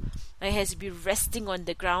itself, right, has to be resting on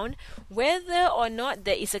the ground. Whether or not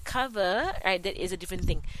there is a cover, right, that is a different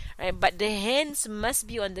thing, right? But the hands must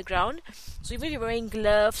be on the ground. So even if you're wearing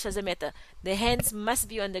gloves, doesn't matter. The hands must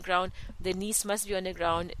be on the ground, the knees must be on the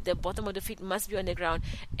ground, the bottom of the feet must be on the ground,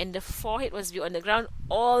 and the forehead must be on the ground,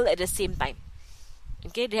 all at the same time.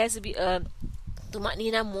 Okay, there has to be a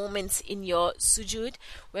tumaknina moments in your sujud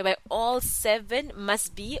whereby all 7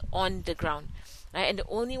 must be on the ground, right? And the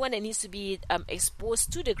only one that needs to be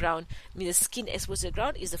exposed to the ground, means the skin exposed to the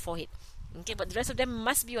ground, is the forehead. Okay, but the rest of them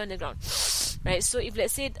must be on the ground, right? So if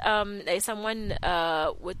let's say like someone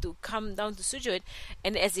were to come down to sujud,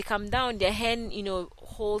 and as they come down, their hand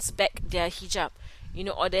holds back their hijab,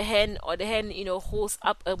 or the hand holds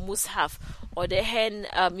up a mushaf, or the hand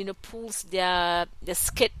pulls their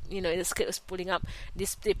skirt, the skirt is pulling up,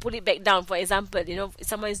 they pull it back down, for example. If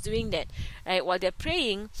someone is doing that, right, while they're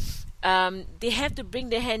praying, they have to bring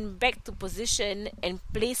the hand back to position and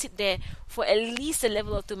place it there for at least a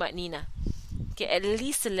level of tumaknina. Okay, at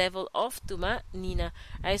least a level of tumaknina.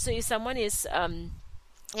 Right, so if someone is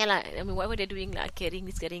whatever they're doing, carrying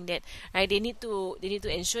this, carrying that, right, they need to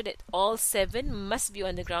ensure that all 7 must be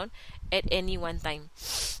on the ground at any one time,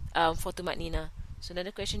 for tumaknina. So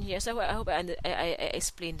another question here. So I hope I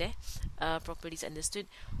explained that properly, it's understood.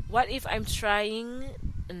 What if I'm trying?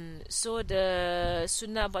 So the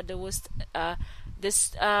sunnah about the worst,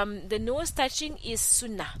 the nose touching is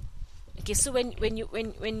sunnah. Okay, so when you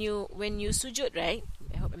sujud, right?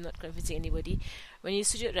 I hope I'm not confusing anybody. When you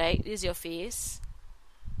sujud, right, this is your face.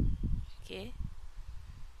 Okay,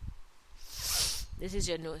 this is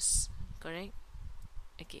your nose, correct?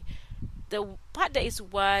 Okay, the part that is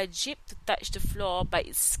wajib to touch the floor by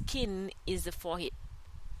its skin is the forehead,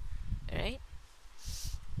 right?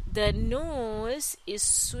 The nose is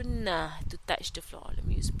sunnah to touch the floor. Let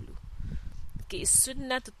me use blue. Okay, it's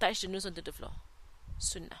sunnah to touch the nose onto the floor,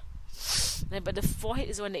 sunnah. Right, but the forehead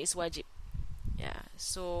is one that is wajib. Yeah,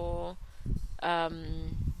 so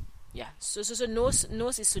so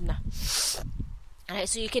nose is sunnah. Alright,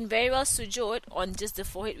 so you can very well sujud on just the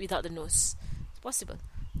forehead without the nose. It's possible.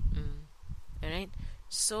 Alright,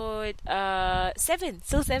 so 7,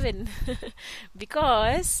 still 7.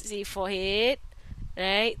 Because see, forehead,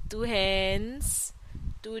 right, 2 hands,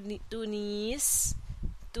 2 knees,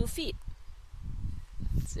 2 feet.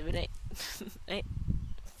 7, right? Right,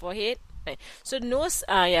 forehead, right. So nose,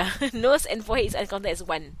 nose and forehead is counted as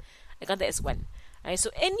one. Right,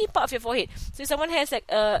 so any part of your forehead. So if someone has like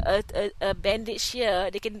a bandage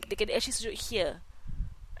here, they can actually sujud here.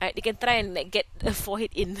 Right, they can try and like get a forehead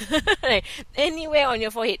in, like anywhere on your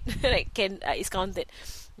forehead, like can is counted.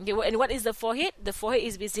 Okay, and what is the forehead? The forehead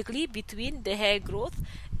is basically between the hair growth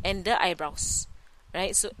and the eyebrows.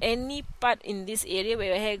 Right, so any part in this area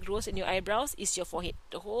where your hair grows and your eyebrows is your forehead.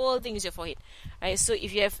 The whole thing is your forehead. Right, so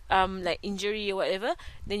if you have like injury or whatever,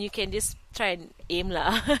 then you can just try and aim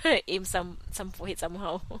lah, aim some forehead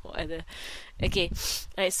somehow or other. Okay,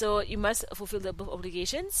 right, so you must fulfill the above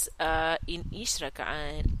obligations in each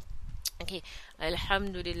raka'at. Okay,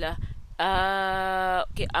 Alhamdulillah.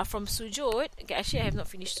 Okay, from sujud. Okay, actually I have not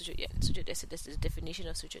finished sujud yet. Sujud, that's the definition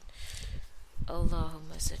of sujud.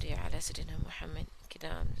 Allahumma salli ala Sayyidina Muhammad.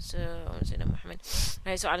 Sayyidina Muhammad.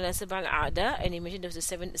 Right, so ala sab'al a'da, and he mentioned there was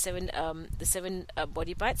the seven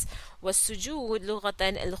body parts. والسجود لغة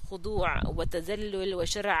الخضوع وتذلل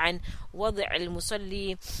وشرعا وضع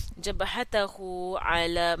المصلي جبهته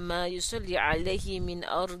على ما يصلي عليه من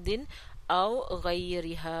أرض أو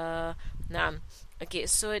غيرها. نعم. Okay,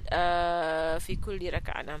 so في كل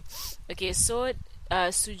ركعة. نعم. Okay, so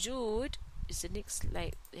sujud is the next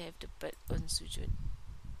slide. They have the part on sujud.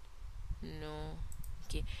 No.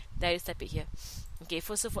 Okay, that is type it here. Okay,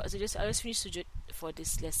 first of all, so just I'll finish sujud for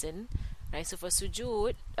this lesson. Right, so for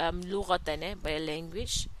sujud, lughatan, by the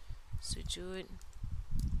language. Sujud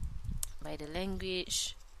by the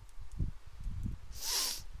language.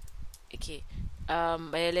 Okay,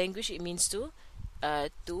 by the language it means to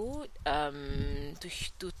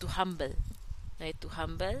humble, right? To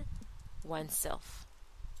humble oneself.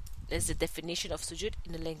 That's the definition of sujud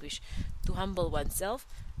in the language. To humble oneself,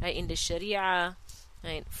 right? In the Sharia,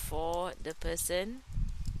 right? For the person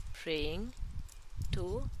praying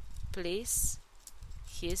to place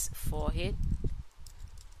his forehead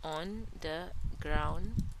on the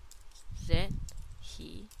ground that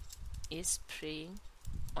he is praying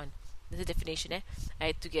on. That's the definition,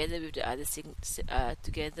 right? Together with the other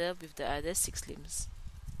together with the other six limbs.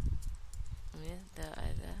 With the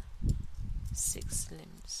other six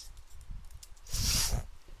limbs.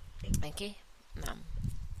 Okay, now.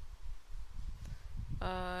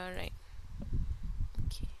 Alright.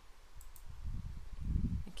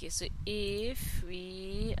 Okay, so if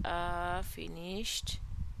we are finished,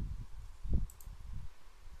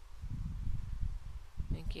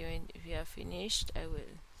 if we are finished, I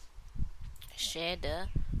will share the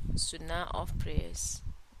sunnah of prayers.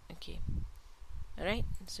 Okay, alright,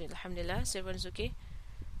 so alhamdulillah, so everyone's okay.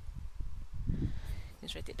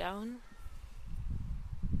 Let's write it down.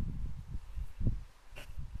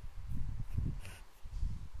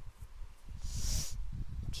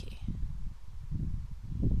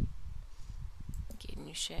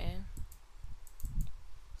 Share.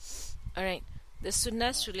 Alright, the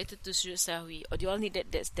sunnahs related to sujud sahwi. Or do you all need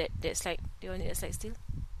that slide? Do you all need that slide still?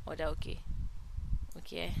 Or that okay?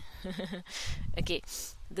 Okay. Okay.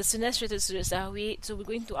 The sunnahs related to sujud sahwi. So we're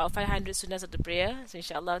going to our 500 sunnahs of the prayer. So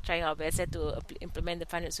inshallah, trying our best to implement the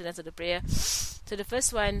 500 sunnahs of the prayer. So the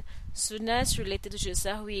first one, sunnahs related to sujud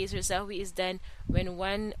sahwi. Sujud sahwi is done when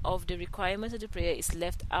one of the requirements of the prayer is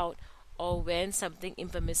left out, or when something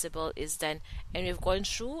impermissible is done. And we've gone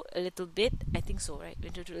through a little bit, I think so, right? We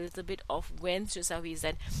went through a little bit of when sujud sahwi is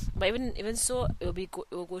done. But even so, it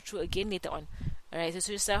will go through again later on. Alright, so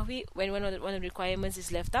sujud sahwi, when one of the requirements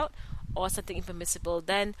is left out, or something impermissible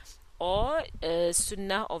done, or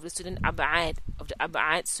sunnah of the student ab'ad, of the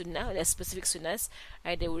ab'ad sunnah, the specific sunnahs,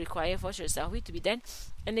 right, they will require for sujud sahwi to be done.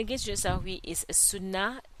 And again, sujud sahwi is a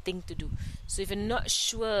sunnah thing to do. So if you're not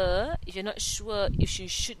sure if you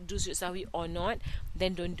should do sujud sahwi or not,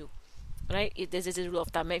 then don't do. Right? There's a rule of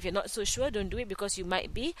thumb. If you're not so sure, don't do it, because you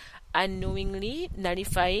might be unknowingly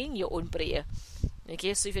nullifying your own prayer.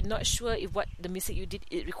 Okay, so if you're not sure if what the mistake you did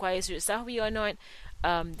it requires sujud sahwi or not,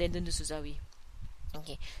 then don't do sujud sahwi.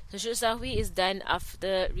 Okay, so sujud sahwi is done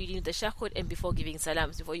after reading the tashahhud and before giving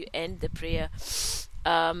salams, before you end the prayer.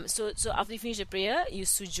 So after you finish the prayer, you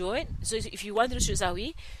sujood. So if you want to do sujud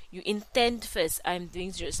sahwi, you intend first, I'm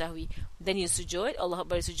doing sujud sahwi. Then you sujood, Allah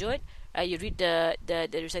Akbar, sujood. You read the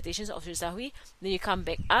recitations of sujud sahwi. Then you come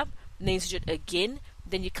back up. Then you sujood again.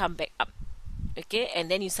 Then you come back up. Okay, and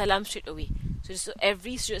then you salam straight away. So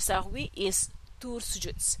every sujud sahwi is 2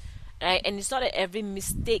 sujuds. Right? And it's not that every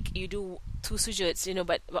mistake you do 2 sujuds,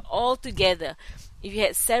 but all together. If you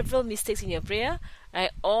had several mistakes in your prayer,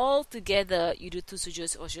 right, all together you do 2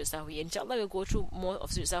 sujuds or sujud sahwi. Inshallah, we'll go through more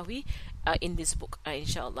of sujud sahwi in this book,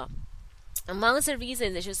 inshallah. Amongst the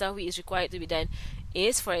reasons that sujud sahwi is required to be done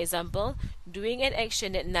is, for example, doing an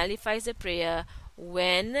action that nullifies the prayer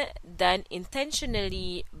when done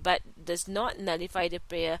intentionally, but does not nullify the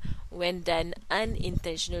prayer when done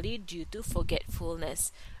unintentionally due to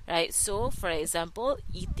forgetfulness. right? So for example,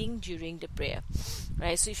 eating during the prayer,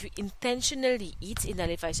 right? So if you intentionally eat, it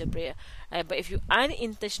nullifies your prayer, right? But if you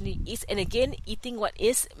unintentionally eat, and again, eating what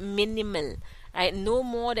is minimal, right? No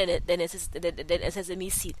more than a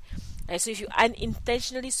sesame seed. Right, so if you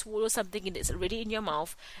unintentionally swallow something that's already in your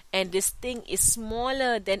mouth, and this thing is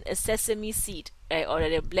smaller than a sesame seed, right, or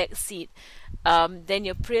a black seed, then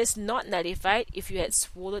your prayer is not nullified if you had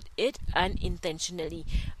swallowed it unintentionally.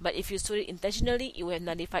 But if you swallowed it intentionally, you will have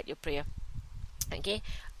nullified your prayer. Okay.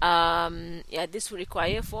 Yeah, this will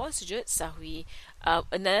require for sujud sahwi.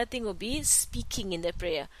 Another thing will be speaking in the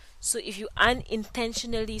prayer. So if you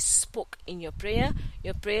unintentionally spoke in your prayer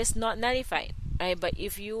is not nullified, right? But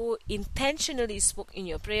if you intentionally spoke in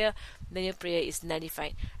your prayer, then your prayer is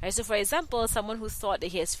nullified, right? So for example, someone who thought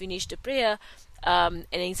that he has finished the prayer, and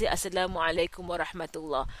then he said Assalamu alaikum wa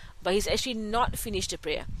rahmatullah, but he's actually not finished the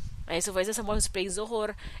prayer, right? So for example, someone who's praying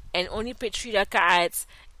Zuhur and only prayed 3 rak'ats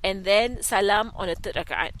and then salam on the 3rd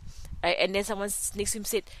rak'at, right? And then someone next to him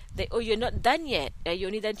said that, oh, you're not done yet, right? You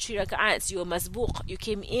only done 3 rak'ats, you were masbuq, you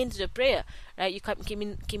came into the prayer, right? You came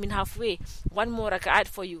in halfway, 1 more rak'at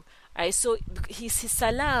for you, right? So his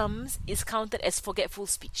salams is counted as forgetful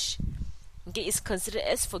speech. Okay, it's considered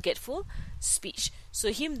as forgetful speech.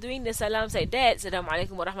 So him doing the salams like that, Assalamu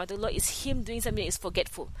alaikum wa rahmatullah, is him doing something that is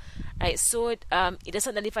forgetful, right? So it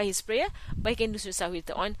doesn't nullify his prayer, but he can do sujud sahwi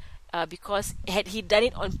later on, because had he done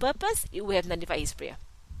it on purpose, it would have nullified his prayer.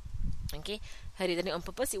 Okay, had he done it on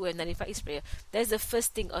purpose, it would have nullified his prayer. That's the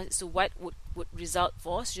first thing. So what would result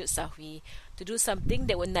for sujud sahwi? To do something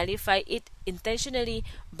that will nullify it intentionally,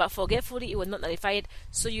 but forgetfully, it will not nullify it.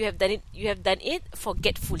 So you have done it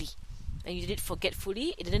forgetfully, and you did it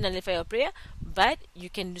forgetfully. It didn't nullify your prayer, but you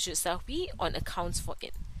can do sujud sahwi on accounts for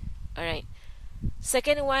it. Alright.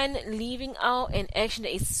 Second one, leaving out an action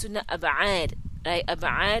that is sunnah ab'ad, right?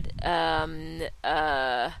 Ab'ad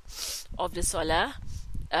of the salah,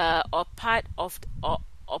 or part of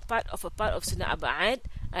a part of sunnah ab'ad,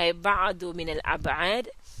 ba'du min al-ab'ad,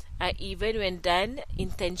 even when done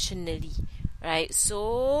intentionally, right?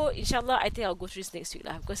 So inshallah, I think I'll go through this next week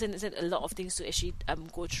lah, because there's a lot of things to actually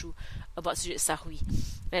go through about sujud sahwi.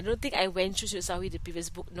 And I don't think I went through sujud sahwi in the previous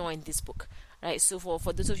book nor in this book, right? So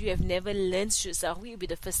for those of you who have never learned sujud sahwi, it will be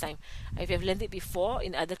the first time. If you have learned it before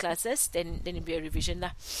in other classes, then it'll be a revision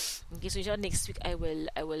lah. Okay, so inshallah next week I will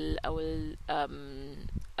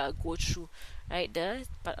go through, right, the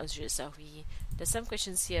part on sujud sahwi. There's some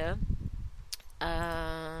questions here.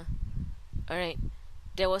 Alright.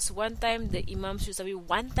 There was one time the Imam sujud sahwi,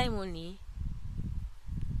 one time only.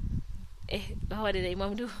 What did the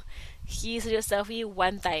Imam do? He sujud sahwi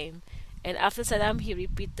one time, and after salam he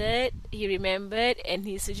repeated, he remembered, and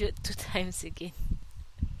he sujud 2 times again.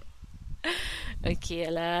 Okay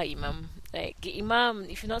lah, Imam. Like, okay, Imam,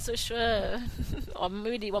 if you're not so sure, or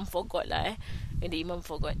maybe the Imam forgot lah. When the Imam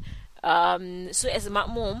forgot. So as a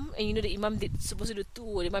makmum, and you know the Imam supposed to do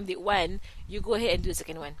 2, the Imam did 1, you go ahead and do the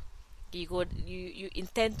second one. You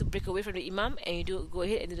intend to break away from the Imam, and you go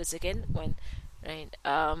ahead and do the second one, right?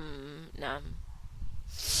 Nah.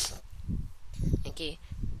 Okay.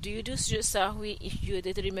 Do you do sujud sahwi if you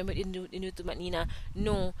didn't remember in do tumatnina?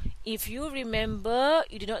 No. If you remember,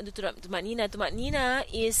 you do not do tumatnina. Tumatnina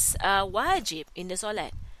is wajib in the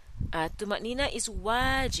salat. Tumatnina is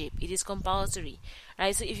wajib. It is compulsory.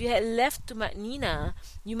 Right? So if you had left tumatnina,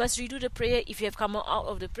 you must redo the prayer if you have come out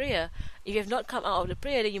of the prayer. If you have not come out of the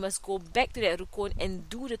prayer, then you must go back to that rukun and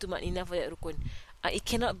do the tumatnina for that rukun. It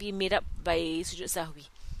cannot be made up by sujud sahwi.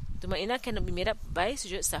 Tumatnina cannot be made up by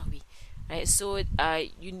sujud sahwi. Right, so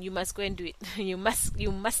you must go and do it. you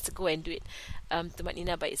must go and do it.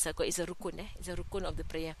 Tumatnina by itself, it's a rukun. It's a rukun of the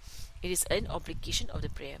prayer. It is an obligation of the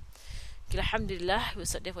prayer. Okay, alhamdulillah, we'll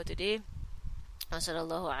start there for today.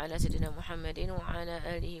 Sallallahu ala sayyidina Muhammadin wa ala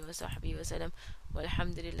alihi wa sahbihi wa sallam.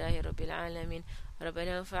 Walhamdulillahi rabbil alamin.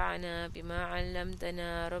 ربنا انفعنا بما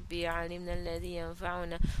علمتنا ربي علمنا الذي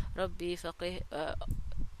ينفعنا ربي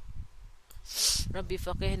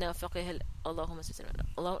فقهنا فقه اللهم صل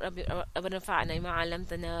الله ربنا انفعنا بما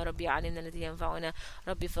علمتنا ربي علمنا الذي ينفعنا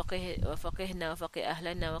ربي فقهنا وفقه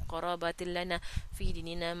أهلنا وقرابات لنا في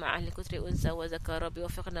ديننا مع أهل الكتر أنثى وذكر ربي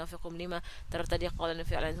وفقنا وفقهم لما ترتدي قولنا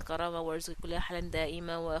في على الكرامة وارزق كل حلا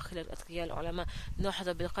دائما وأخلاق الأتقياء العلماء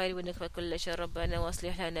نحظى بالخير ونكفى كل شر ربنا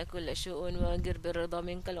واصلح لنا كل شؤون وانقر بالرضا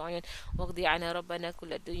منك العيون واقضي عنا ربنا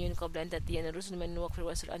كل الديون قبل أن تأتينا الرسل من واغفر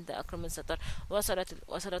واسر أنت أكرم من ستر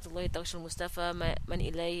وصلت الله تغشى المصطفى من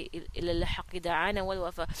إليه إلى الحق دعانا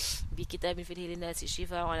والوفاء بكتاب فيه للناس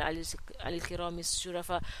الشفاء وعلى الكرام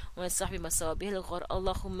الشرفاء والصحب مساوى به الغر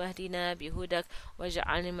اللهم اهدنا بهداك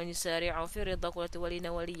واجعلنا من يسارع في رضاك ولا تولينا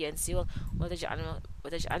وليا سواك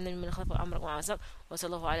وتجعلنا من خلف أمرك وعصاك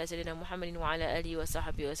وصلى الله على سيدنا محمد وعلى آله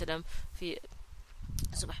وصحبه وسلم في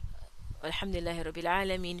سبح والحمد لله رب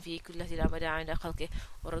العالمين في كل لحظة أبدا عند خلقه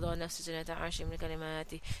ورضا نفس سنة عاش من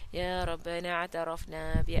كلماته يا ربنا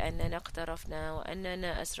اعترفنا بأننا اقترفنا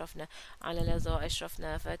وأننا أسرفنا على لظى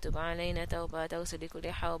أشرفنا فتب علينا توبة توصل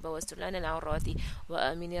لكل حوبة واستر لنا العورات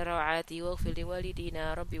وآمن الروعات واغفر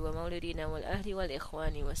لوالدينا ربي ومولدينا والأهل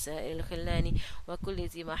والإخوان وسائر الخلان وكل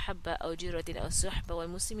ذي محبة أو جيرة أو صحبة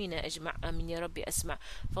والمسلمين أجمع آمين يا ربي أسمع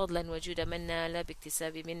فضلا وجود منا لا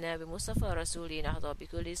باكتساب منا بمصطفى رسولي نحظى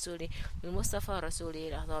بكل سوري بالمصطفى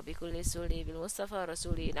رسولي نحظى بكل سوري بالمصطفى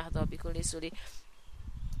رسولي نحظى بكل سوري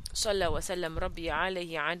صلى وسلم ربي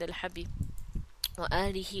عليه عند الحبيب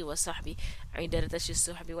وآله وصحبه عند رتش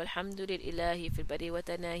الصحب والحمد لله في البر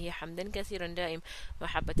وتناهي حمدا كثيرا دائم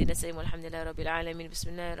محبة نسلم والحمد لله رب العالمين بسم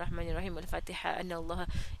الله الرحمن الرحيم الفاتحة أن الله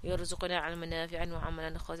يرزقنا علما نافعا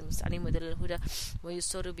وعملا خاتما مستعلم ودل الهدى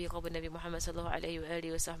ويسر به قبل النبي محمد صلى الله عليه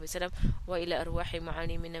وآله وصحبه وسلم وإلى أرواح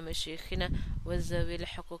معالمنا مشيخنا وذوي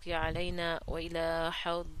الحقوق علينا وإلى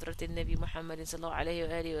حضرة النبي محمد صلى الله عليه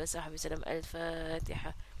وآله وصحبه وسلم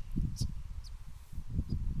الفاتحة.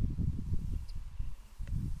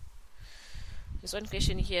 There's one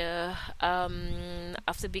question here.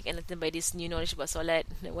 After being enlightened by this new knowledge about Salat,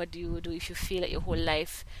 what do you do if you feel like your whole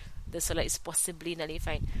life the Salat is possibly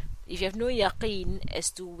nullified? If you have no yaqeen as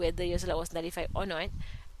to whether your Salat was nullified or not,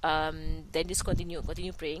 then just continue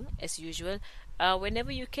praying as usual.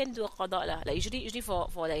 Whenever you can do a qada lah. Like usually for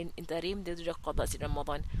like interim they do the qada in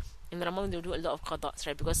Ramadan. In Ramadan they do a lot of qada's,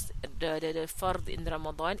 right? Because the fard in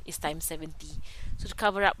Ramadan is times 70. So to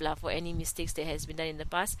cover up lah for any mistakes that has been done in the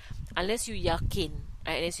past, unless you yaqeen,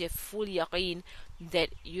 right? Unless you have full yaqeen that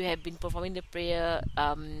you have been performing the prayer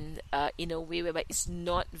in a way whereby it's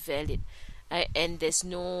not valid, right? And there's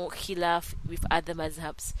no khilaf with other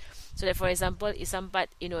mazhabs. So that for example, if some part,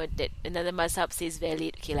 that another mazhab says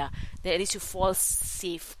valid, okay lah, then at least you fall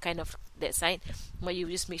safe kind of that side, but you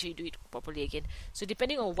just make sure you do it properly again. So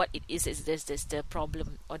depending on what it is, there's the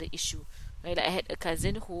problem or the issue, right? Like I had a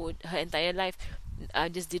cousin who her entire life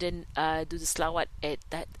just didn't do the slawat at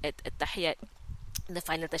tahiyat, the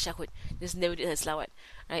final tashahud, just never did her slawat,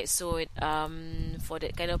 right? So for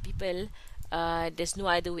that kind of people, there's no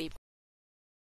other way